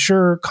 I'm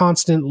sure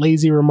constant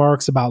lazy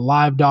remarks about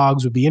live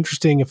dogs would be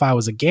interesting if I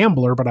was a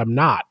gambler, but I'm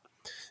not.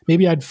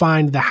 Maybe I'd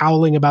find the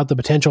howling about the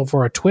potential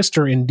for a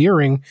twister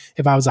endearing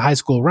if I was a high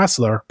school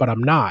wrestler, but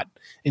I'm not.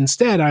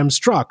 Instead, I'm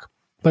struck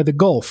by the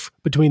gulf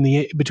between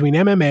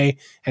MMA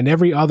and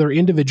every other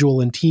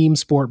individual and team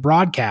sport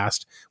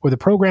broadcast, where the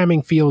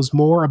programming feels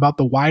more about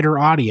the wider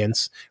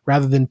audience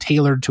rather than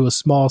tailored to a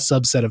small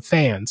subset of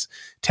fans.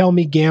 Tell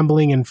me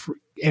gambling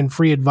and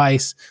free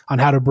advice on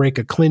how to break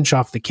a clinch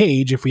off the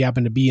cage if we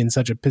happen to be in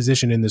such a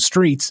position in the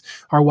streets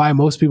are why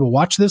most people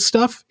watch this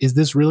stuff. Is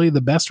this really the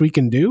best we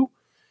can do?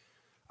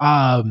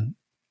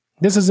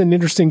 This is an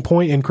interesting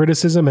point in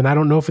criticism, and I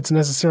don't know if it's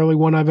necessarily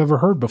one I've ever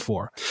heard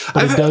before.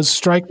 But it does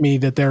strike me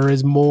that there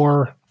is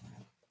more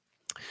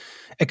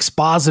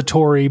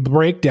expository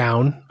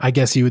breakdown, I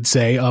guess you would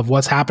say, of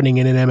what's happening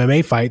in an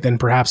MMA fight than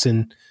perhaps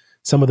in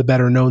some of the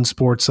better known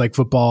sports like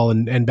football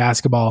and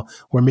basketball,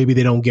 where maybe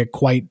they don't get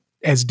quite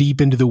as deep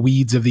into the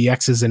weeds of the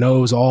X's and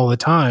O's all the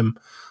time.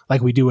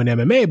 like we do in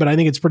MMA, but I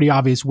think it's pretty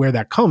obvious where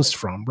that comes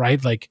from,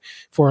 right? Like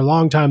for a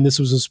long time, this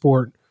was a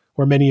sport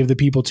where many of the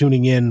people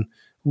tuning in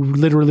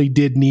literally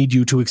did need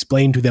you to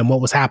explain to them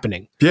what was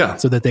happening. Yeah.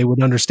 So that they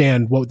would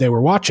understand what they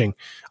were watching.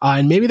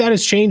 And maybe that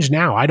has changed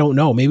now. I don't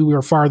know. Maybe we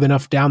were far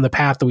enough down the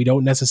path that we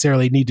don't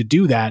necessarily need to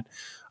do that.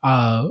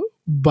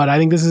 But I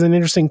think this is an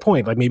interesting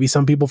point. Like maybe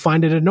some people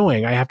find it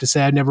annoying. I have to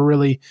say I've never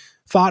really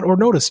thought or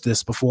noticed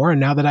this before.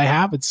 And now that I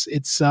have,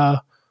 it's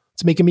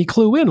making me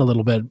clue in a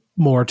little bit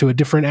more to a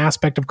different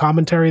aspect of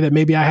commentary that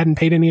maybe I hadn't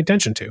paid any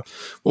attention to.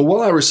 Well,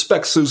 while I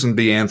respect Susan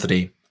B.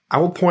 Anthony, I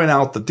will point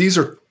out that these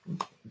are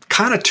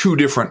kind of two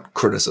different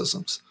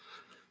criticisms,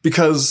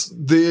 because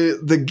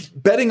the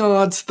betting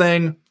odds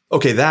thing,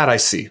 okay, that I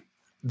see.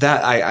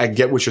 That I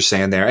get what you're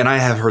saying there. And I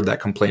have heard that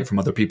complaint from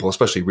other people,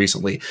 especially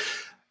recently.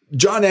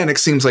 John Anik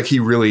seems like he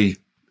really,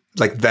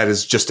 like that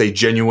is just a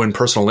genuine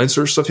personal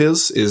interest of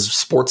his, is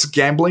sports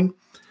gambling.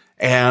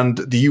 And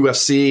the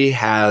UFC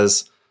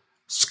has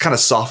kind of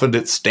softened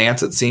its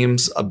stance, it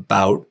seems,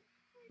 about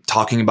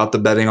talking about the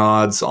betting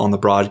odds on the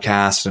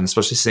broadcast, and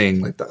especially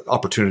seeing like the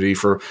opportunity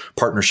for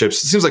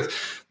partnerships. It seems like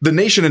the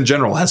nation in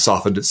general has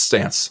softened its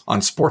stance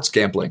on sports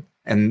gambling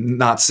and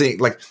not seeing,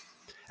 like,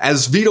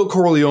 as Vito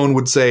Corleone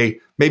would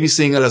say, maybe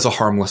seeing it as a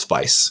harmless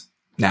vice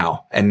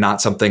now, and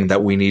not something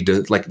that we need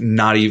to, like,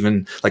 not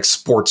even, like,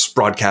 sports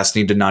broadcasts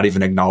need to not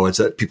even acknowledge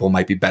that people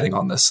might be betting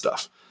on this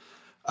stuff.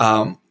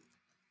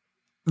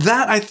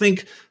 That I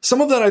think, some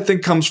of that I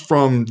think comes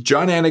from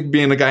John Anik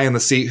being a guy in the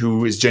seat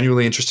who is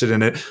genuinely interested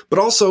in it, but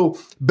also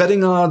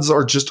betting odds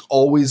are just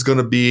always going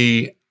to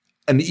be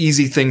an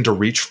easy thing to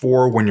reach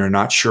for when you're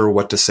not sure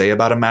what to say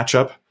about a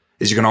matchup.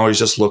 Is you can always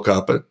just look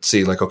up and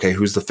see, like, okay,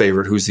 who's the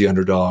favorite, who's the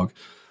underdog,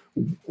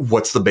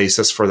 what's the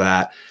basis for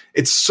that.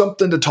 It's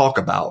something to talk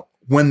about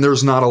when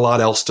there's not a lot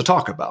else to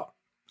talk about.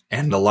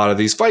 And a lot of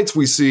these fights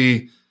we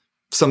see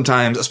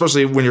sometimes,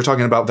 especially when you're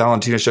talking about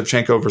Valentina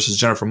Shevchenko versus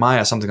Jennifer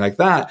Maia, something like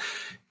that,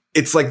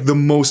 it's like the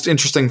most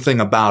interesting thing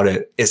about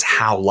it is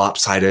how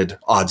lopsided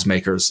odds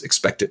makers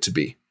expect it to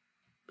be.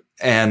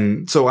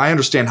 And so I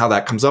understand how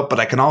that comes up, but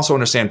I can also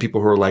understand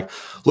people who are like,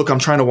 look, I'm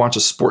trying to watch a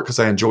sport because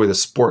I enjoy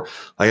this sport.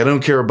 Like, I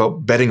don't care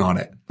about betting on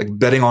it. Like,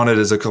 betting on it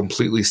is a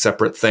completely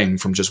separate thing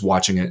from just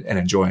watching it and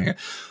enjoying it.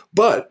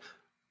 But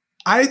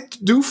I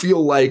do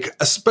feel like,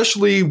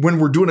 especially when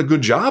we're doing a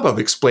good job of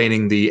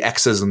explaining the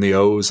X's and the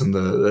O's and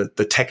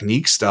the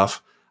technique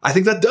stuff, I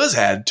think that does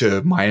add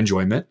to my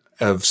enjoyment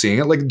of seeing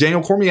it. Like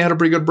Daniel Cormier had a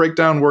pretty good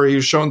breakdown where he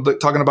was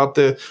talking about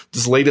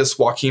this latest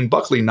Joaquin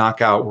Buckley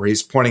knockout, where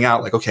he's pointing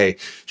out, like, okay,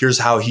 here's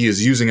how he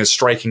is using his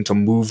striking to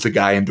move the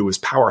guy into his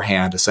power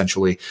hand,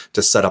 essentially,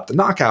 to set up the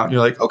knockout. And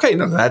you're like, okay,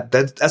 no,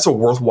 that's a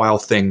worthwhile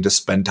thing to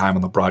spend time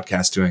on the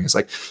broadcast doing. It's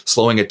like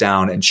slowing it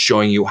down and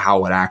showing you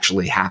how it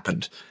actually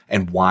happened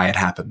and why it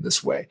happened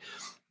this way.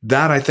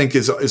 That, I think,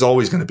 is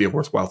always going to be a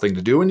worthwhile thing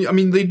to do. And I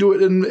mean, they do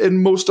it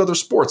in most other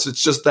sports.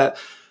 It's just that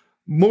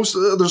most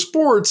other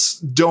sports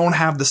don't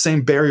have the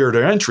same barrier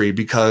to entry,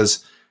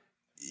 because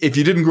if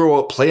you didn't grow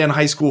up playing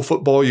high school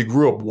football, you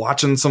grew up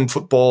watching some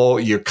football,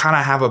 you kind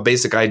of have a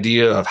basic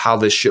idea of how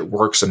this shit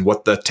works and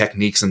what the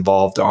techniques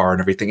involved are and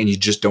everything. And you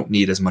just don't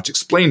need as much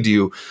explained to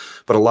you.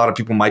 But a lot of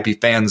people might be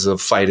fans of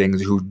fighting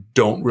who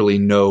don't really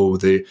know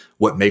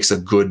what makes a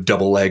good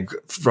double leg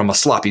from a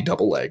sloppy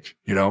double leg,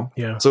 you know?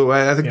 Yeah. So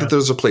I think that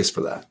there's a place for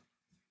that.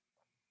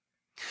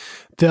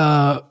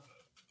 The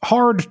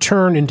hard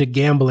turn into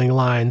gambling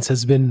lines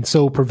has been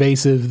so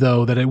pervasive,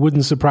 though, that it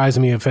wouldn't surprise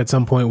me if at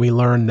some point we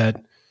learn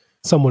that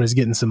someone is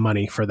getting some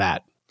money for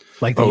that.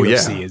 Like the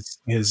UFC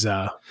is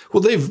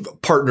well, they've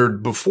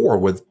partnered before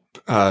with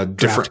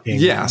different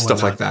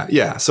stuff like that.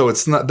 Yeah. So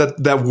it's not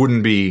that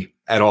wouldn't be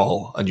at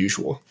all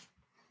unusual.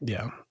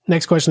 Yeah.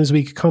 Next question this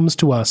week comes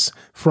to us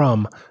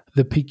from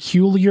the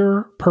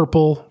Peculiar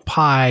Purple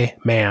Pie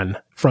Man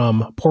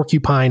from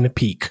Porcupine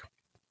Peak.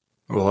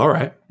 Well, all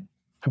right.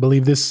 I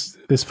believe this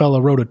fellow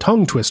wrote a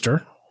tongue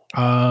twister,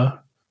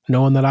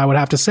 knowing that I would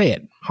have to say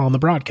it on the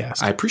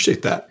broadcast. I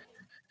appreciate that.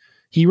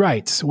 He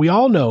writes, we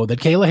all know that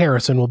Kayla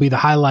Harrison will be the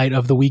highlight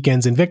of the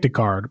weekend's Invicta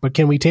card, but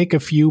can we take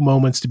a few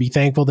moments to be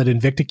thankful that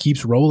Invicta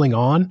keeps rolling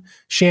on?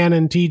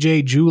 Shannon,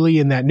 TJ, Julie,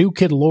 and that new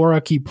kid Laura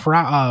keep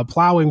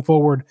plowing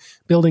forward,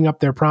 building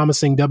up their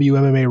promising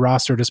WMMA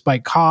roster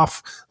despite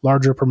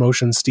larger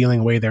promotions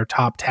stealing away their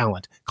top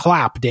talent.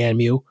 Clap, damn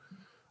you.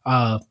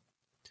 I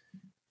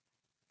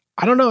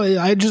don't know.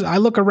 I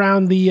look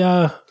around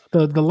the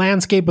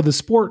landscape of the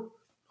sport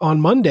on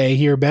Monday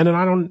here, Ben, and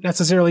I don't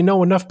necessarily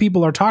know enough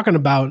people are talking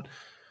about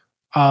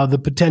the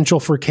potential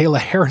for Kayla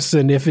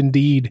Harrison, if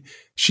indeed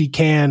she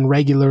can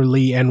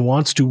regularly and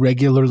wants to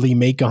regularly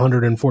make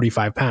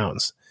 145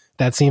 pounds.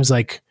 That seems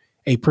like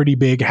a pretty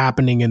big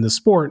happening in the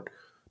sport,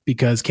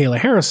 because Kayla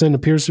Harrison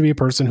appears to be a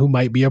person who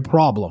might be a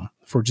problem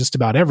for just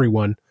about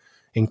everyone,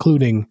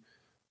 including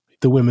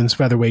the women's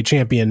featherweight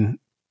champion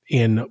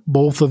in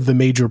both of the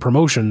major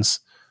promotions,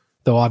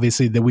 though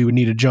obviously that we would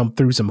need to jump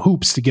through some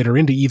hoops to get her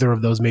into either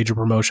of those major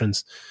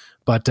promotions.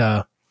 But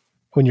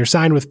when you're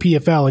signed with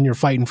PFL and you're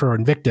fighting for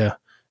Invicta,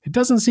 it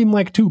doesn't seem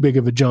like too big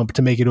of a jump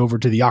to make it over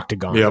to the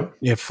octagon. Yep.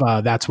 If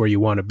that's where you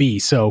want to be.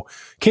 So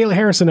Kayla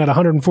Harrison at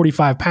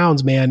 145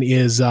 pounds, man,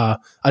 is a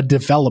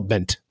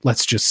development,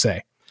 let's just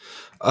say.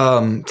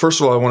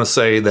 First of all, I want to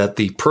say that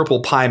the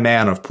Purple Pie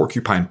Man of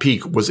Porcupine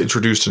Peak was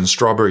introduced in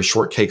Strawberry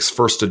Shortcake's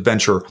first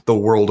adventure, The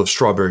World of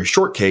Strawberry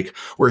Shortcake,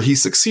 where he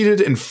succeeded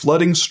in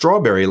flooding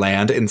Strawberry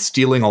Land and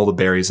stealing all the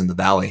berries in the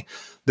valley.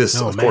 This,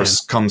 of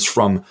course, comes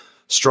from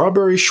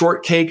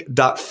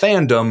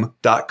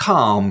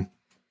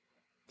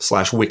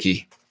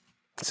strawberryshortcake.fandom.com/wiki.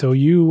 So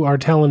you are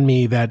telling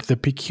me that the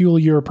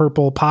peculiar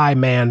Purple Pie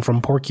Man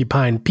from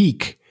Porcupine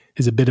Peak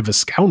is a bit of a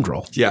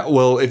scoundrel. Yeah,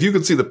 well, if you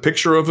could see the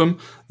picture of him,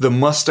 the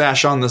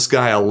mustache on this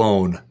guy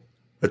alone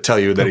would tell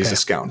you that he's a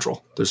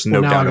scoundrel. There's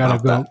no doubt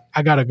about that.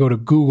 I got to go to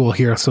Google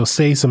here, so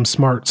say some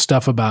smart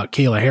stuff about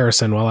Kayla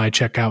Harrison while I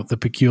check out the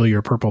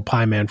peculiar Purple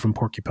Pie Man from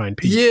Porcupine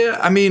Peak. Yeah,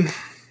 I mean,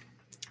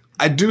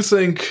 I do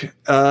think...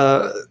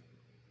 Oh,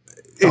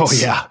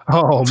 yeah.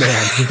 Oh,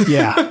 man.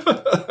 Yeah.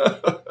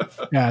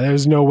 Yeah,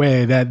 there's no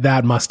way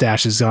that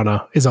mustache is on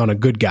a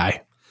good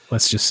guy,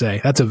 let's just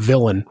say. That's a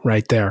villain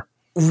right there.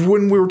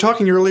 When we were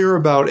talking earlier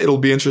about it'll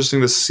be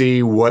interesting to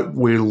see what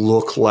we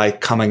look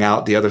like coming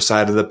out the other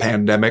side of the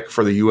pandemic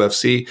for the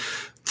UFC,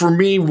 for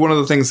me, one of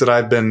the things that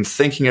I've been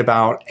thinking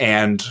about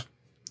and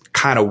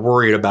kind of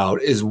worried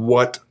about is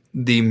what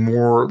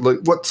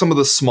some of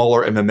the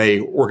smaller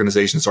MMA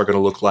organizations are going to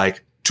look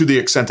like, to the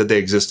extent that they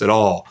exist at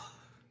all,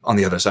 on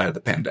the other side of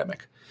the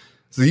pandemic.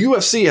 So the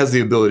UFC has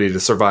the ability to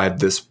survive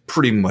this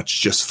pretty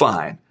much just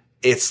fine.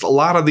 It's a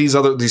lot of these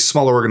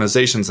smaller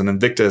organizations, and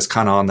Invicta is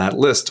kind of on that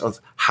list of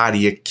how do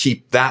you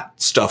keep that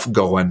stuff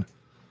going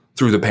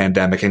through the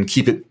pandemic and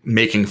keep it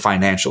making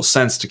financial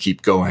sense to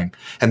keep going.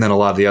 And then a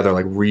lot of the other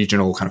like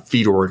regional kind of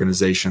feeder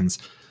organizations,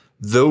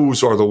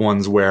 those are the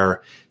ones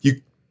where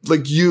you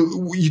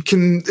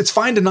can, it's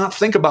fine to not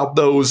think about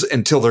those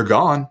until they're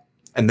gone.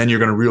 And then you're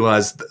going to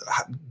realize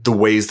the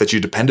ways that you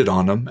depended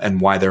on them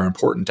and why they're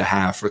important to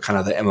have for kind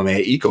of the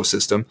MMA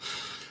ecosystem.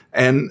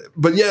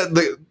 But yeah,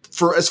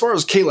 as far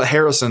as Kayla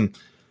Harrison,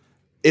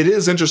 it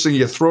is interesting.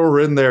 You throw her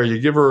in there, you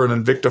give her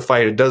an Invicta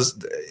fight.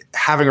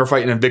 Having her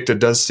fight in Invicta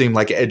does seem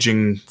like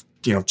edging,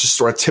 just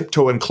sort of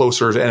tiptoeing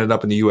closer to ending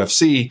up in the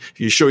UFC.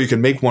 If you show you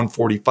can make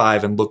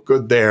 145 and look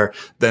good there,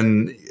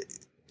 then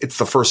it's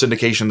the first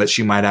indication that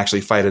she might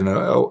actually fight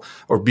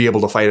or be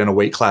able to fight in a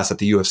weight class that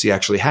the UFC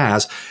actually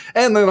has.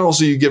 And then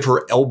also you give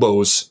her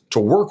elbows to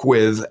work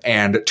with,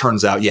 and it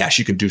turns out, yeah,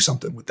 she can do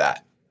something with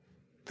that.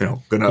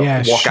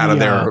 Walk out of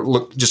there,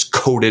 look just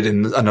coated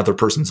in another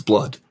person's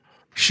blood.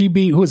 She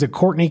beat, who is it,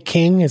 Courtney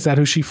King? Is that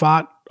who she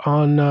fought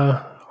on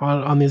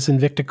this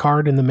Invicta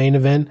card in the main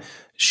event?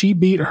 She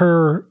beat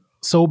her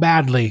so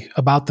badly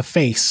about the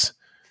face,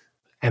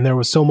 and there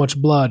was so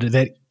much blood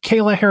that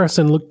Kayla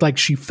Harrison looked like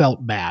she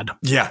felt bad.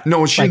 Yeah,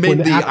 no, she made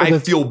the I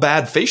feel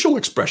bad facial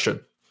expression.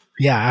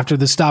 Yeah, after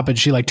the stoppage,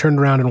 she turned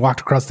around and walked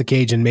across the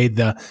cage and made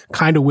the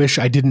kind of wish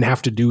I didn't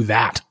have to do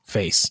that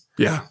face.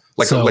 Yeah.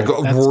 Like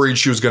worried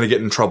she was going to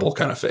get in trouble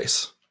kind of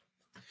face.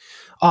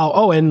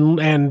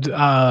 And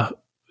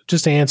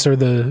just to answer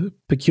the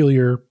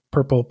peculiar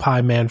Purple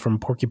Pie Man from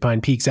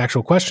Porcupine Peak's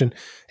actual question,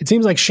 it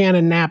seems like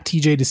Shannon Knapp,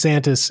 TJ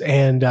DeSantis,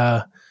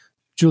 and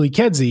Julie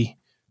Kedzie,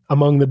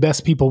 among the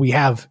best people we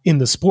have in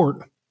the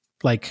sport,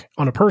 like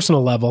on a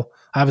personal level.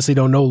 I obviously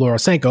don't know Laura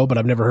Sanko, but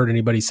I've never heard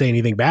anybody say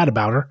anything bad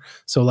about her.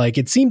 So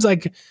it seems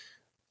like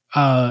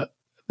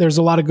there's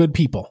a lot of good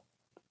people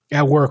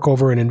at work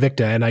over in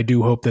Invicta, and I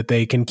do hope that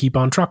they can keep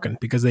on trucking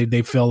because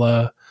they fill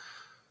a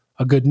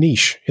good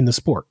niche in the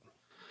sport.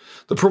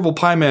 The Purple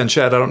Pie Man,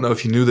 Chad, I don't know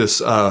if you knew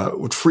this,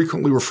 would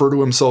frequently refer to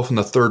himself in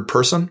the third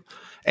person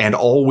and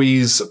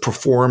always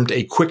performed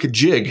a quick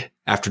jig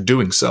after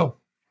doing so.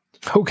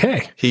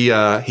 Okay. He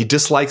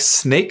dislikes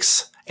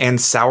snakes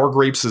and sour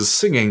grapes'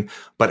 singing,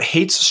 but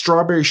hates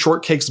Strawberry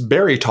Shortcake's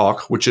berry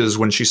talk, which is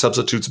when she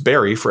substitutes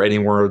berry for any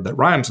word that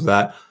rhymes with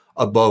that,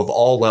 above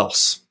all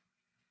else.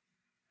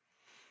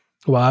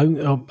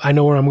 Well, I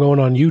know where I'm going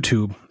on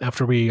YouTube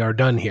after we are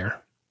done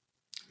here.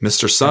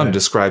 Mr. Sun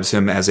describes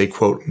him as a,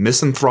 quote,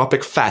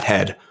 misanthropic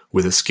fathead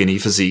with a skinny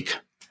physique.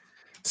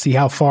 See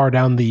how far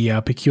down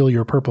the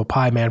peculiar Purple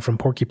Pie Man from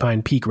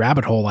Porcupine Peak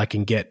rabbit hole I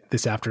can get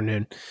this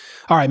afternoon.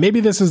 All right, maybe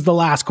this is the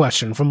last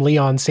question from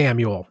Leon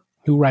Samuel,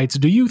 who writes,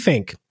 do you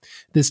think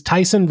this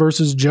Tyson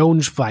versus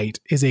Jones fight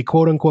is a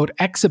quote-unquote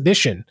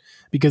exhibition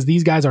because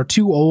these guys are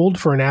too old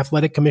for an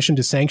athletic commission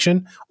to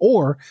sanction,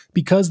 or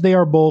because they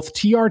are both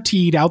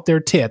TRT'd out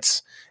their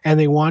tits and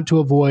they want to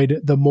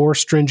avoid the more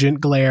stringent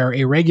glare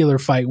a regular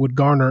fight would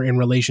garner in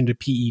relation to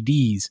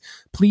PEDs?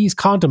 Please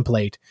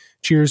contemplate.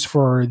 Cheers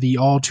from the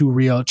all too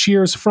real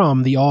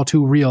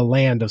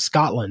land of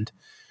Scotland.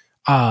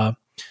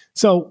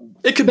 So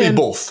it could be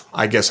both,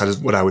 I guess is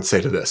what I would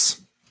say to this.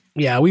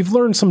 Yeah, we've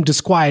learned some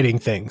disquieting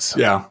things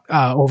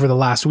over the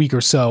last week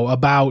or so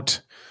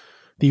about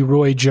the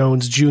Roy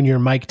Jones Jr.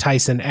 Mike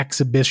Tyson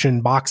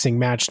exhibition boxing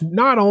match.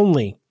 Not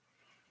only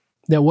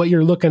that what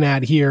you're looking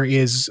at here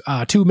is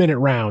 2-minute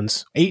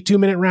rounds, 8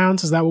 2-minute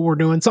rounds. Is that what we're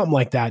doing? Something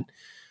like that.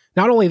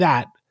 Not only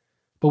that,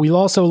 But we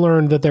also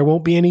learned that there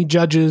won't be any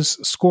judges,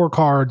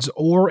 scorecards,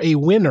 or a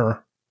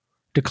winner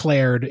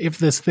declared if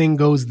this thing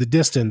goes the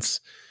distance.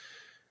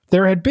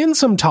 There had been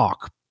some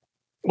talk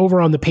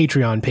over on the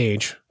Patreon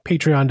page,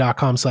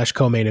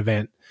 patreon.com/co-main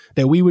event,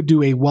 that we would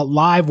do a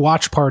live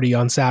watch party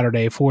on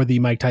Saturday for the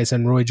Mike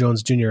Tyson Roy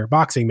Jones Jr.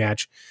 boxing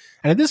match.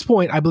 And at this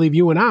point, I believe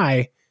you and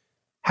I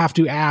have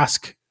to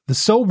ask the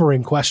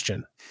sobering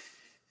question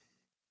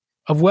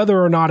of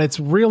whether or not it's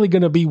really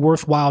going to be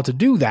worthwhile to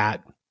do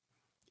that,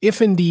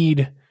 if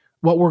indeed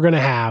what we're going to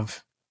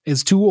have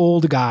is two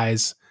old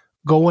guys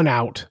going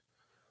out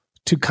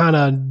to kind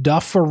of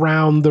duff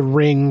around the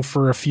ring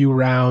for a few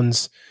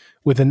rounds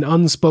with an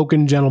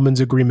unspoken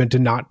gentleman's agreement to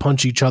not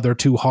punch each other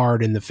too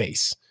hard in the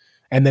face.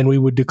 And then we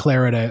would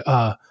declare it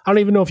I don't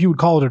even know if you would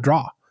call it a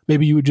draw.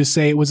 Maybe you would just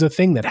say it was a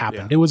thing that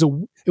happened. Yeah.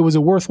 It was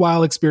a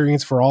worthwhile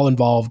experience for all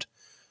involved.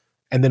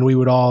 And then we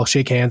would all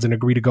shake hands and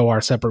agree to go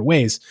our separate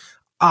ways.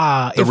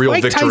 The real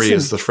victory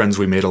is the friends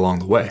we made along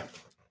the way.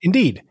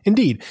 Indeed.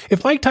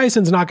 If Mike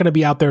Tyson's not going to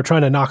be out there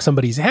trying to knock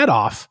somebody's head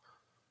off,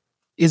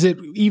 is it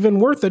even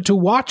worth it to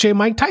watch a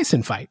Mike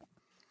Tyson fight?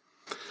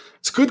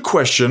 It's a good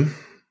question.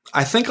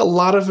 I think a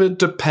lot of it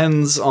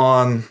depends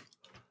on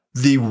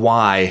the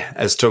why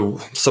as to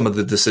some of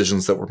the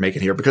decisions that we're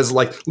making here. Because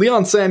like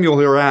Leon Samuel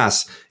here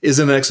asks, is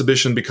it an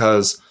exhibition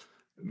because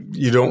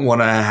you don't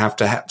want to have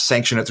to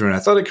sanction it through an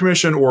athletic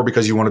commission or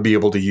because you want to be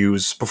able to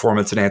use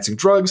performance enhancing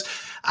drugs?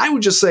 I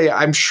would just say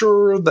I'm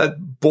sure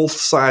that both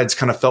sides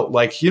kind of felt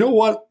like, you know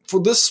what,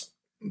 for this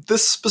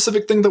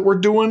specific thing that we're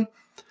doing,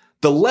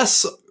 the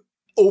less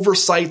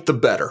oversight, the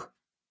better.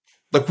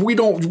 Like we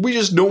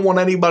just don't want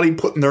anybody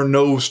putting their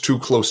nose too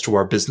close to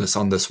our business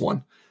on this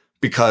one,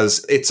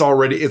 because it's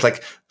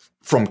like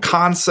from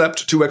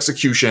concept to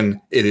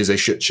execution, it is a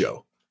shit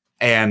show.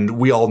 And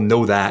we all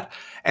know that.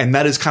 And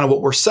that is kind of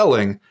what we're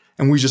selling.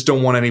 And we just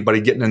don't want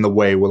anybody getting in the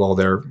way with all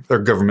their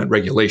government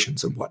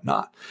regulations and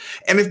whatnot.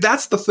 And if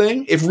that's the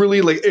thing, if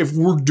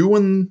we're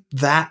doing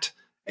that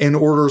in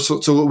order so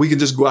that we can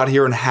just go out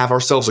here and have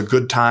ourselves a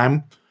good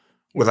time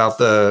without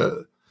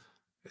the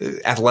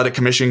athletic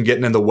commission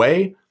getting in the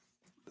way,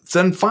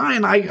 then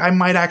fine, I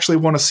might actually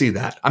want to see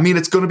that. I mean,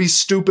 it's going to be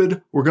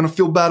stupid. We're going to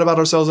feel bad about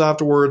ourselves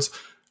afterwards.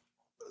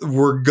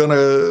 We're going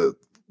to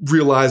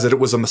realize that it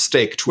was a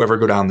mistake to ever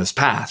go down this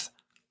path.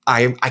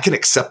 I can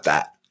accept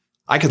that.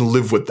 I can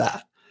live with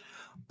that.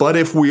 But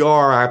if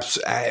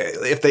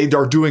they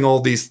are doing all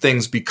these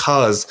things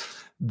because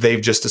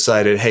they've just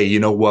decided, hey, you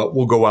know what,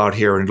 we'll go out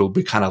here and it'll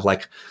be kind of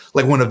like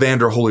when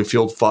Evander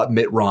Holyfield fought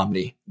Mitt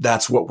Romney.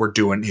 That's what we're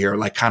doing here.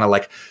 Like kind of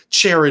like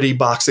charity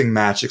boxing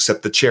match,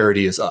 except the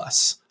charity is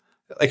us.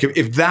 Like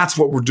if that's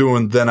what we're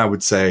doing, then I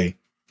would say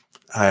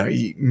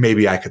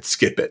maybe I could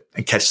skip it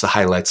and catch the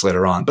highlights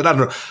later on. But I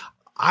don't know.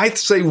 I'd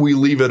say we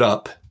leave it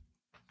up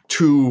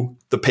to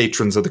the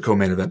patrons of the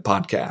Co-Main Event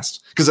podcast.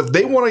 Because if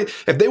they want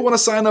to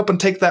sign up and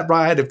take that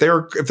ride, if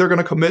they're going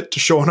to commit to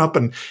showing up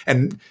and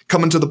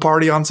coming to the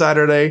party on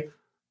Saturday,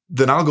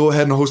 then I'll go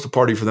ahead and host a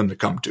party for them to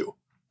come to.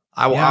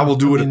 I will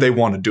do it if they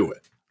want to do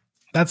it.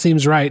 That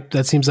seems right.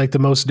 That seems like the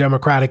most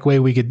democratic way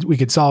we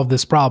could solve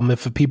this problem.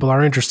 If people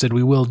are interested,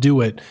 we will do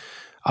it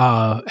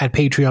at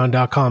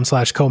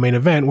patreon.com/co-main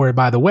event, where,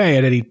 by the way,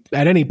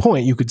 at any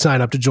point you could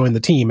sign up to join the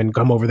team and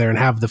come over there and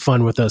have the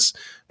fun with us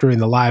during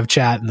the live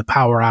chat and the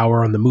power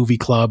hour and the movie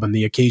club and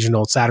the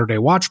occasional Saturday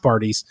watch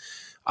parties.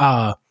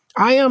 I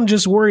am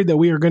just worried that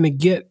we are going to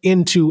get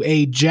into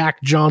a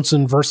Jack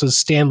Johnson versus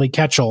Stanley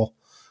Ketchel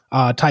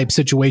type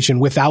situation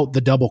without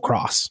the double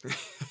cross,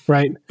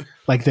 right?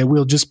 Like that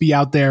we'll just be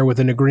out there with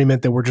an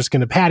agreement that we're just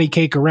going to patty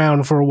cake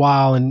around for a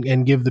while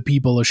and give the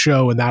people a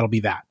show, and that'll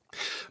be that.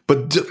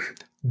 But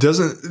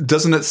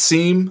doesn't it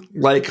seem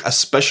like,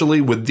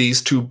 especially with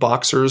these two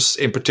boxers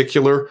in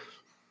particular,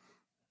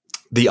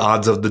 the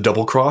odds of the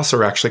double cross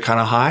are actually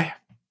kind of high?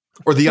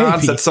 Or the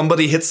odds that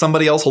somebody hits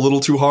somebody else a little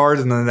too hard,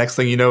 and then the next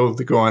thing you know,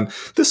 they're going,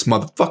 this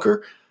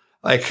motherfucker.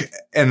 Like,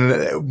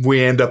 and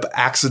we end up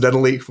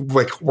accidentally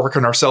like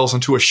working ourselves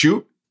into a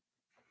shoot.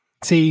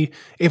 See,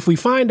 if we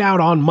find out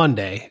on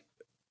Monday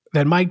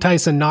that Mike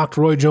Tyson knocked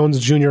Roy Jones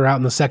Jr. out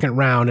in the second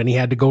round and he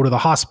had to go to the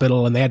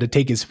hospital and they had to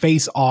take his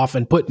face off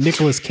and put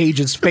Nicolas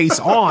Cage's face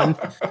on,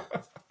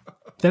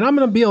 then I'm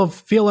going to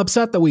feel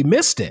upset that we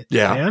missed it.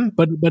 Yeah. Man.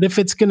 But if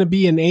it's going to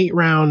be an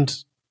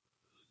 8-round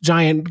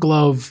giant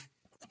glove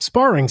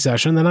sparring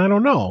session, then I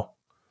don't know.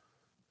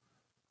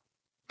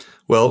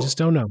 Well, I just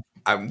don't know.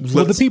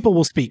 Well, the people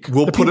will speak.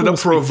 We'll put it up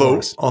for a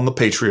vote on the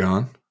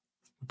Patreon.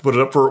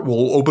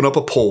 We'll open up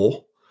a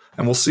poll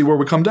and we'll see where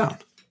we come down.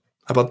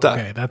 How about that?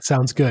 Okay, that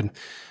sounds good.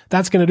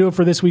 That's going to do it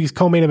for this week's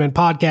Co-Main Event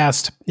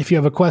podcast. If you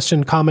have a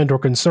question, comment, or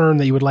concern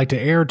that you would like to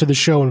air to the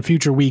show in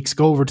future weeks,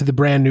 go over to the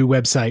brand new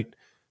website,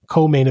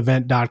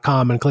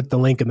 comainevent.com, and click the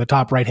link in the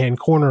top right-hand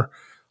corner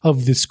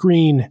of the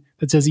screen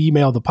that says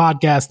email the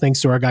podcast.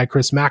 Thanks to our guy,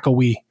 Chris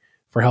McElwee,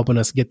 for helping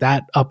us get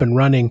that up and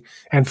running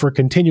and for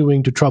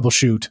continuing to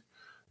troubleshoot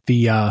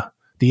the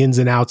ins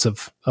and outs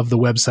of the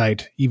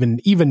website, even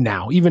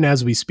now, even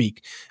as we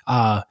speak.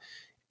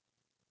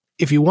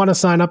 if you want to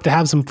sign up to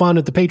have some fun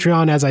at the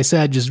Patreon, as I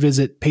said, just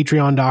visit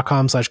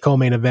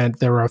patreon.com/co-main event.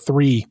 There are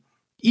 3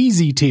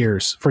 easy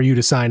tiers for you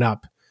to sign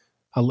up.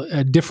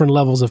 Different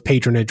levels of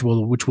patronage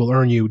which will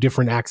earn you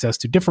different access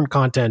to different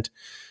content.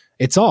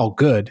 It's all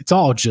good. It's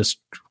all just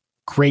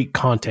great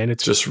content.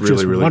 It's just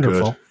really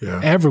wonderful. Good.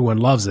 Yeah. Everyone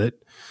loves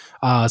it.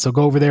 So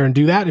go over there and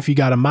do that. If you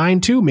got a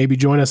mind to, maybe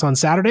join us on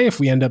Saturday if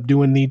we end up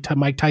doing the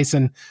Mike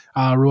Tyson,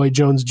 Roy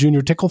Jones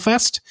Jr. Tickle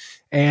Fest,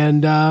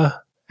 and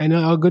a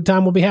good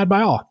time will be had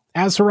by all.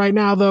 As for right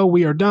now, though,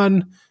 we are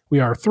done. We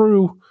are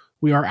through.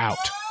 We are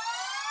out.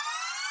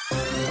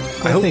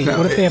 What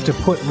if they have to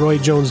put Roy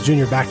Jones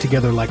Jr. back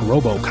together like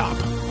RoboCop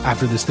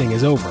after this thing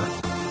is over?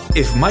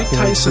 If Mike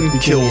Tyson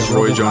kills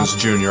Roy Jones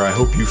Jr., I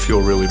hope you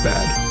feel really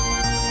bad.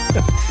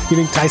 You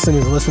think Tyson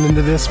is listening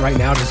to this right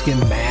now, just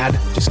getting mad?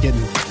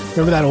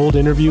 Remember that old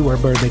interview where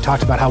they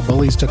talked about how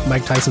bullies took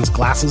Mike Tyson's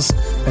glasses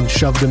and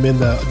shoved them in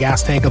the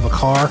gas tank of a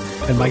car,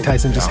 and Mike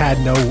Tyson just had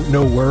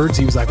no words.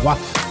 He was like, why,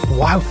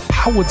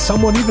 how would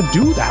someone even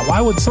do that?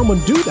 Why would someone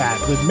do that?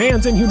 With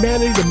man's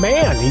inhumanity to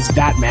man. He's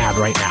that mad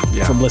right now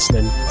from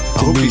listening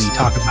to me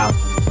talk about.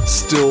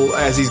 Still,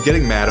 as he's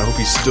getting mad, I hope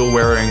he's still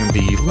wearing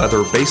the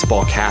leather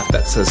baseball cap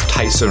that says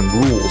Tyson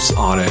Rules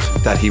on it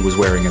that he was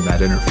wearing in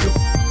that interview.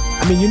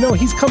 I mean,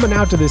 he's coming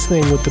out to this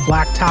thing with the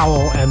black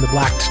towel and the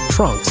black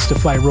trunks to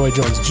fight Roy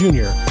Jones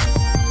Jr.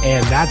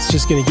 And that's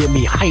just going to get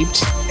me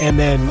hyped. And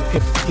then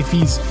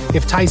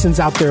if Tyson's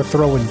out there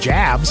throwing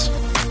jabs,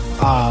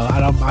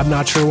 I'm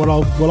not sure what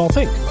I'll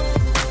think.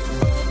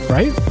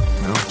 Right?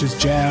 No. Just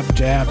jab,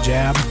 jab,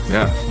 jab.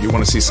 Yeah, you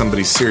want to see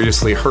somebody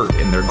seriously hurt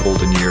in their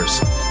golden years.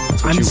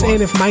 I'm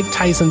saying if Mike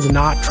Tyson's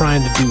not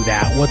trying to do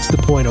that, what's the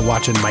point of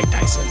watching Mike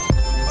Tyson?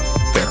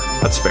 Fair.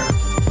 That's fair.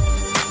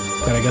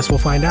 But I guess we'll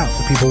find out.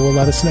 The people will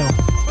let us know.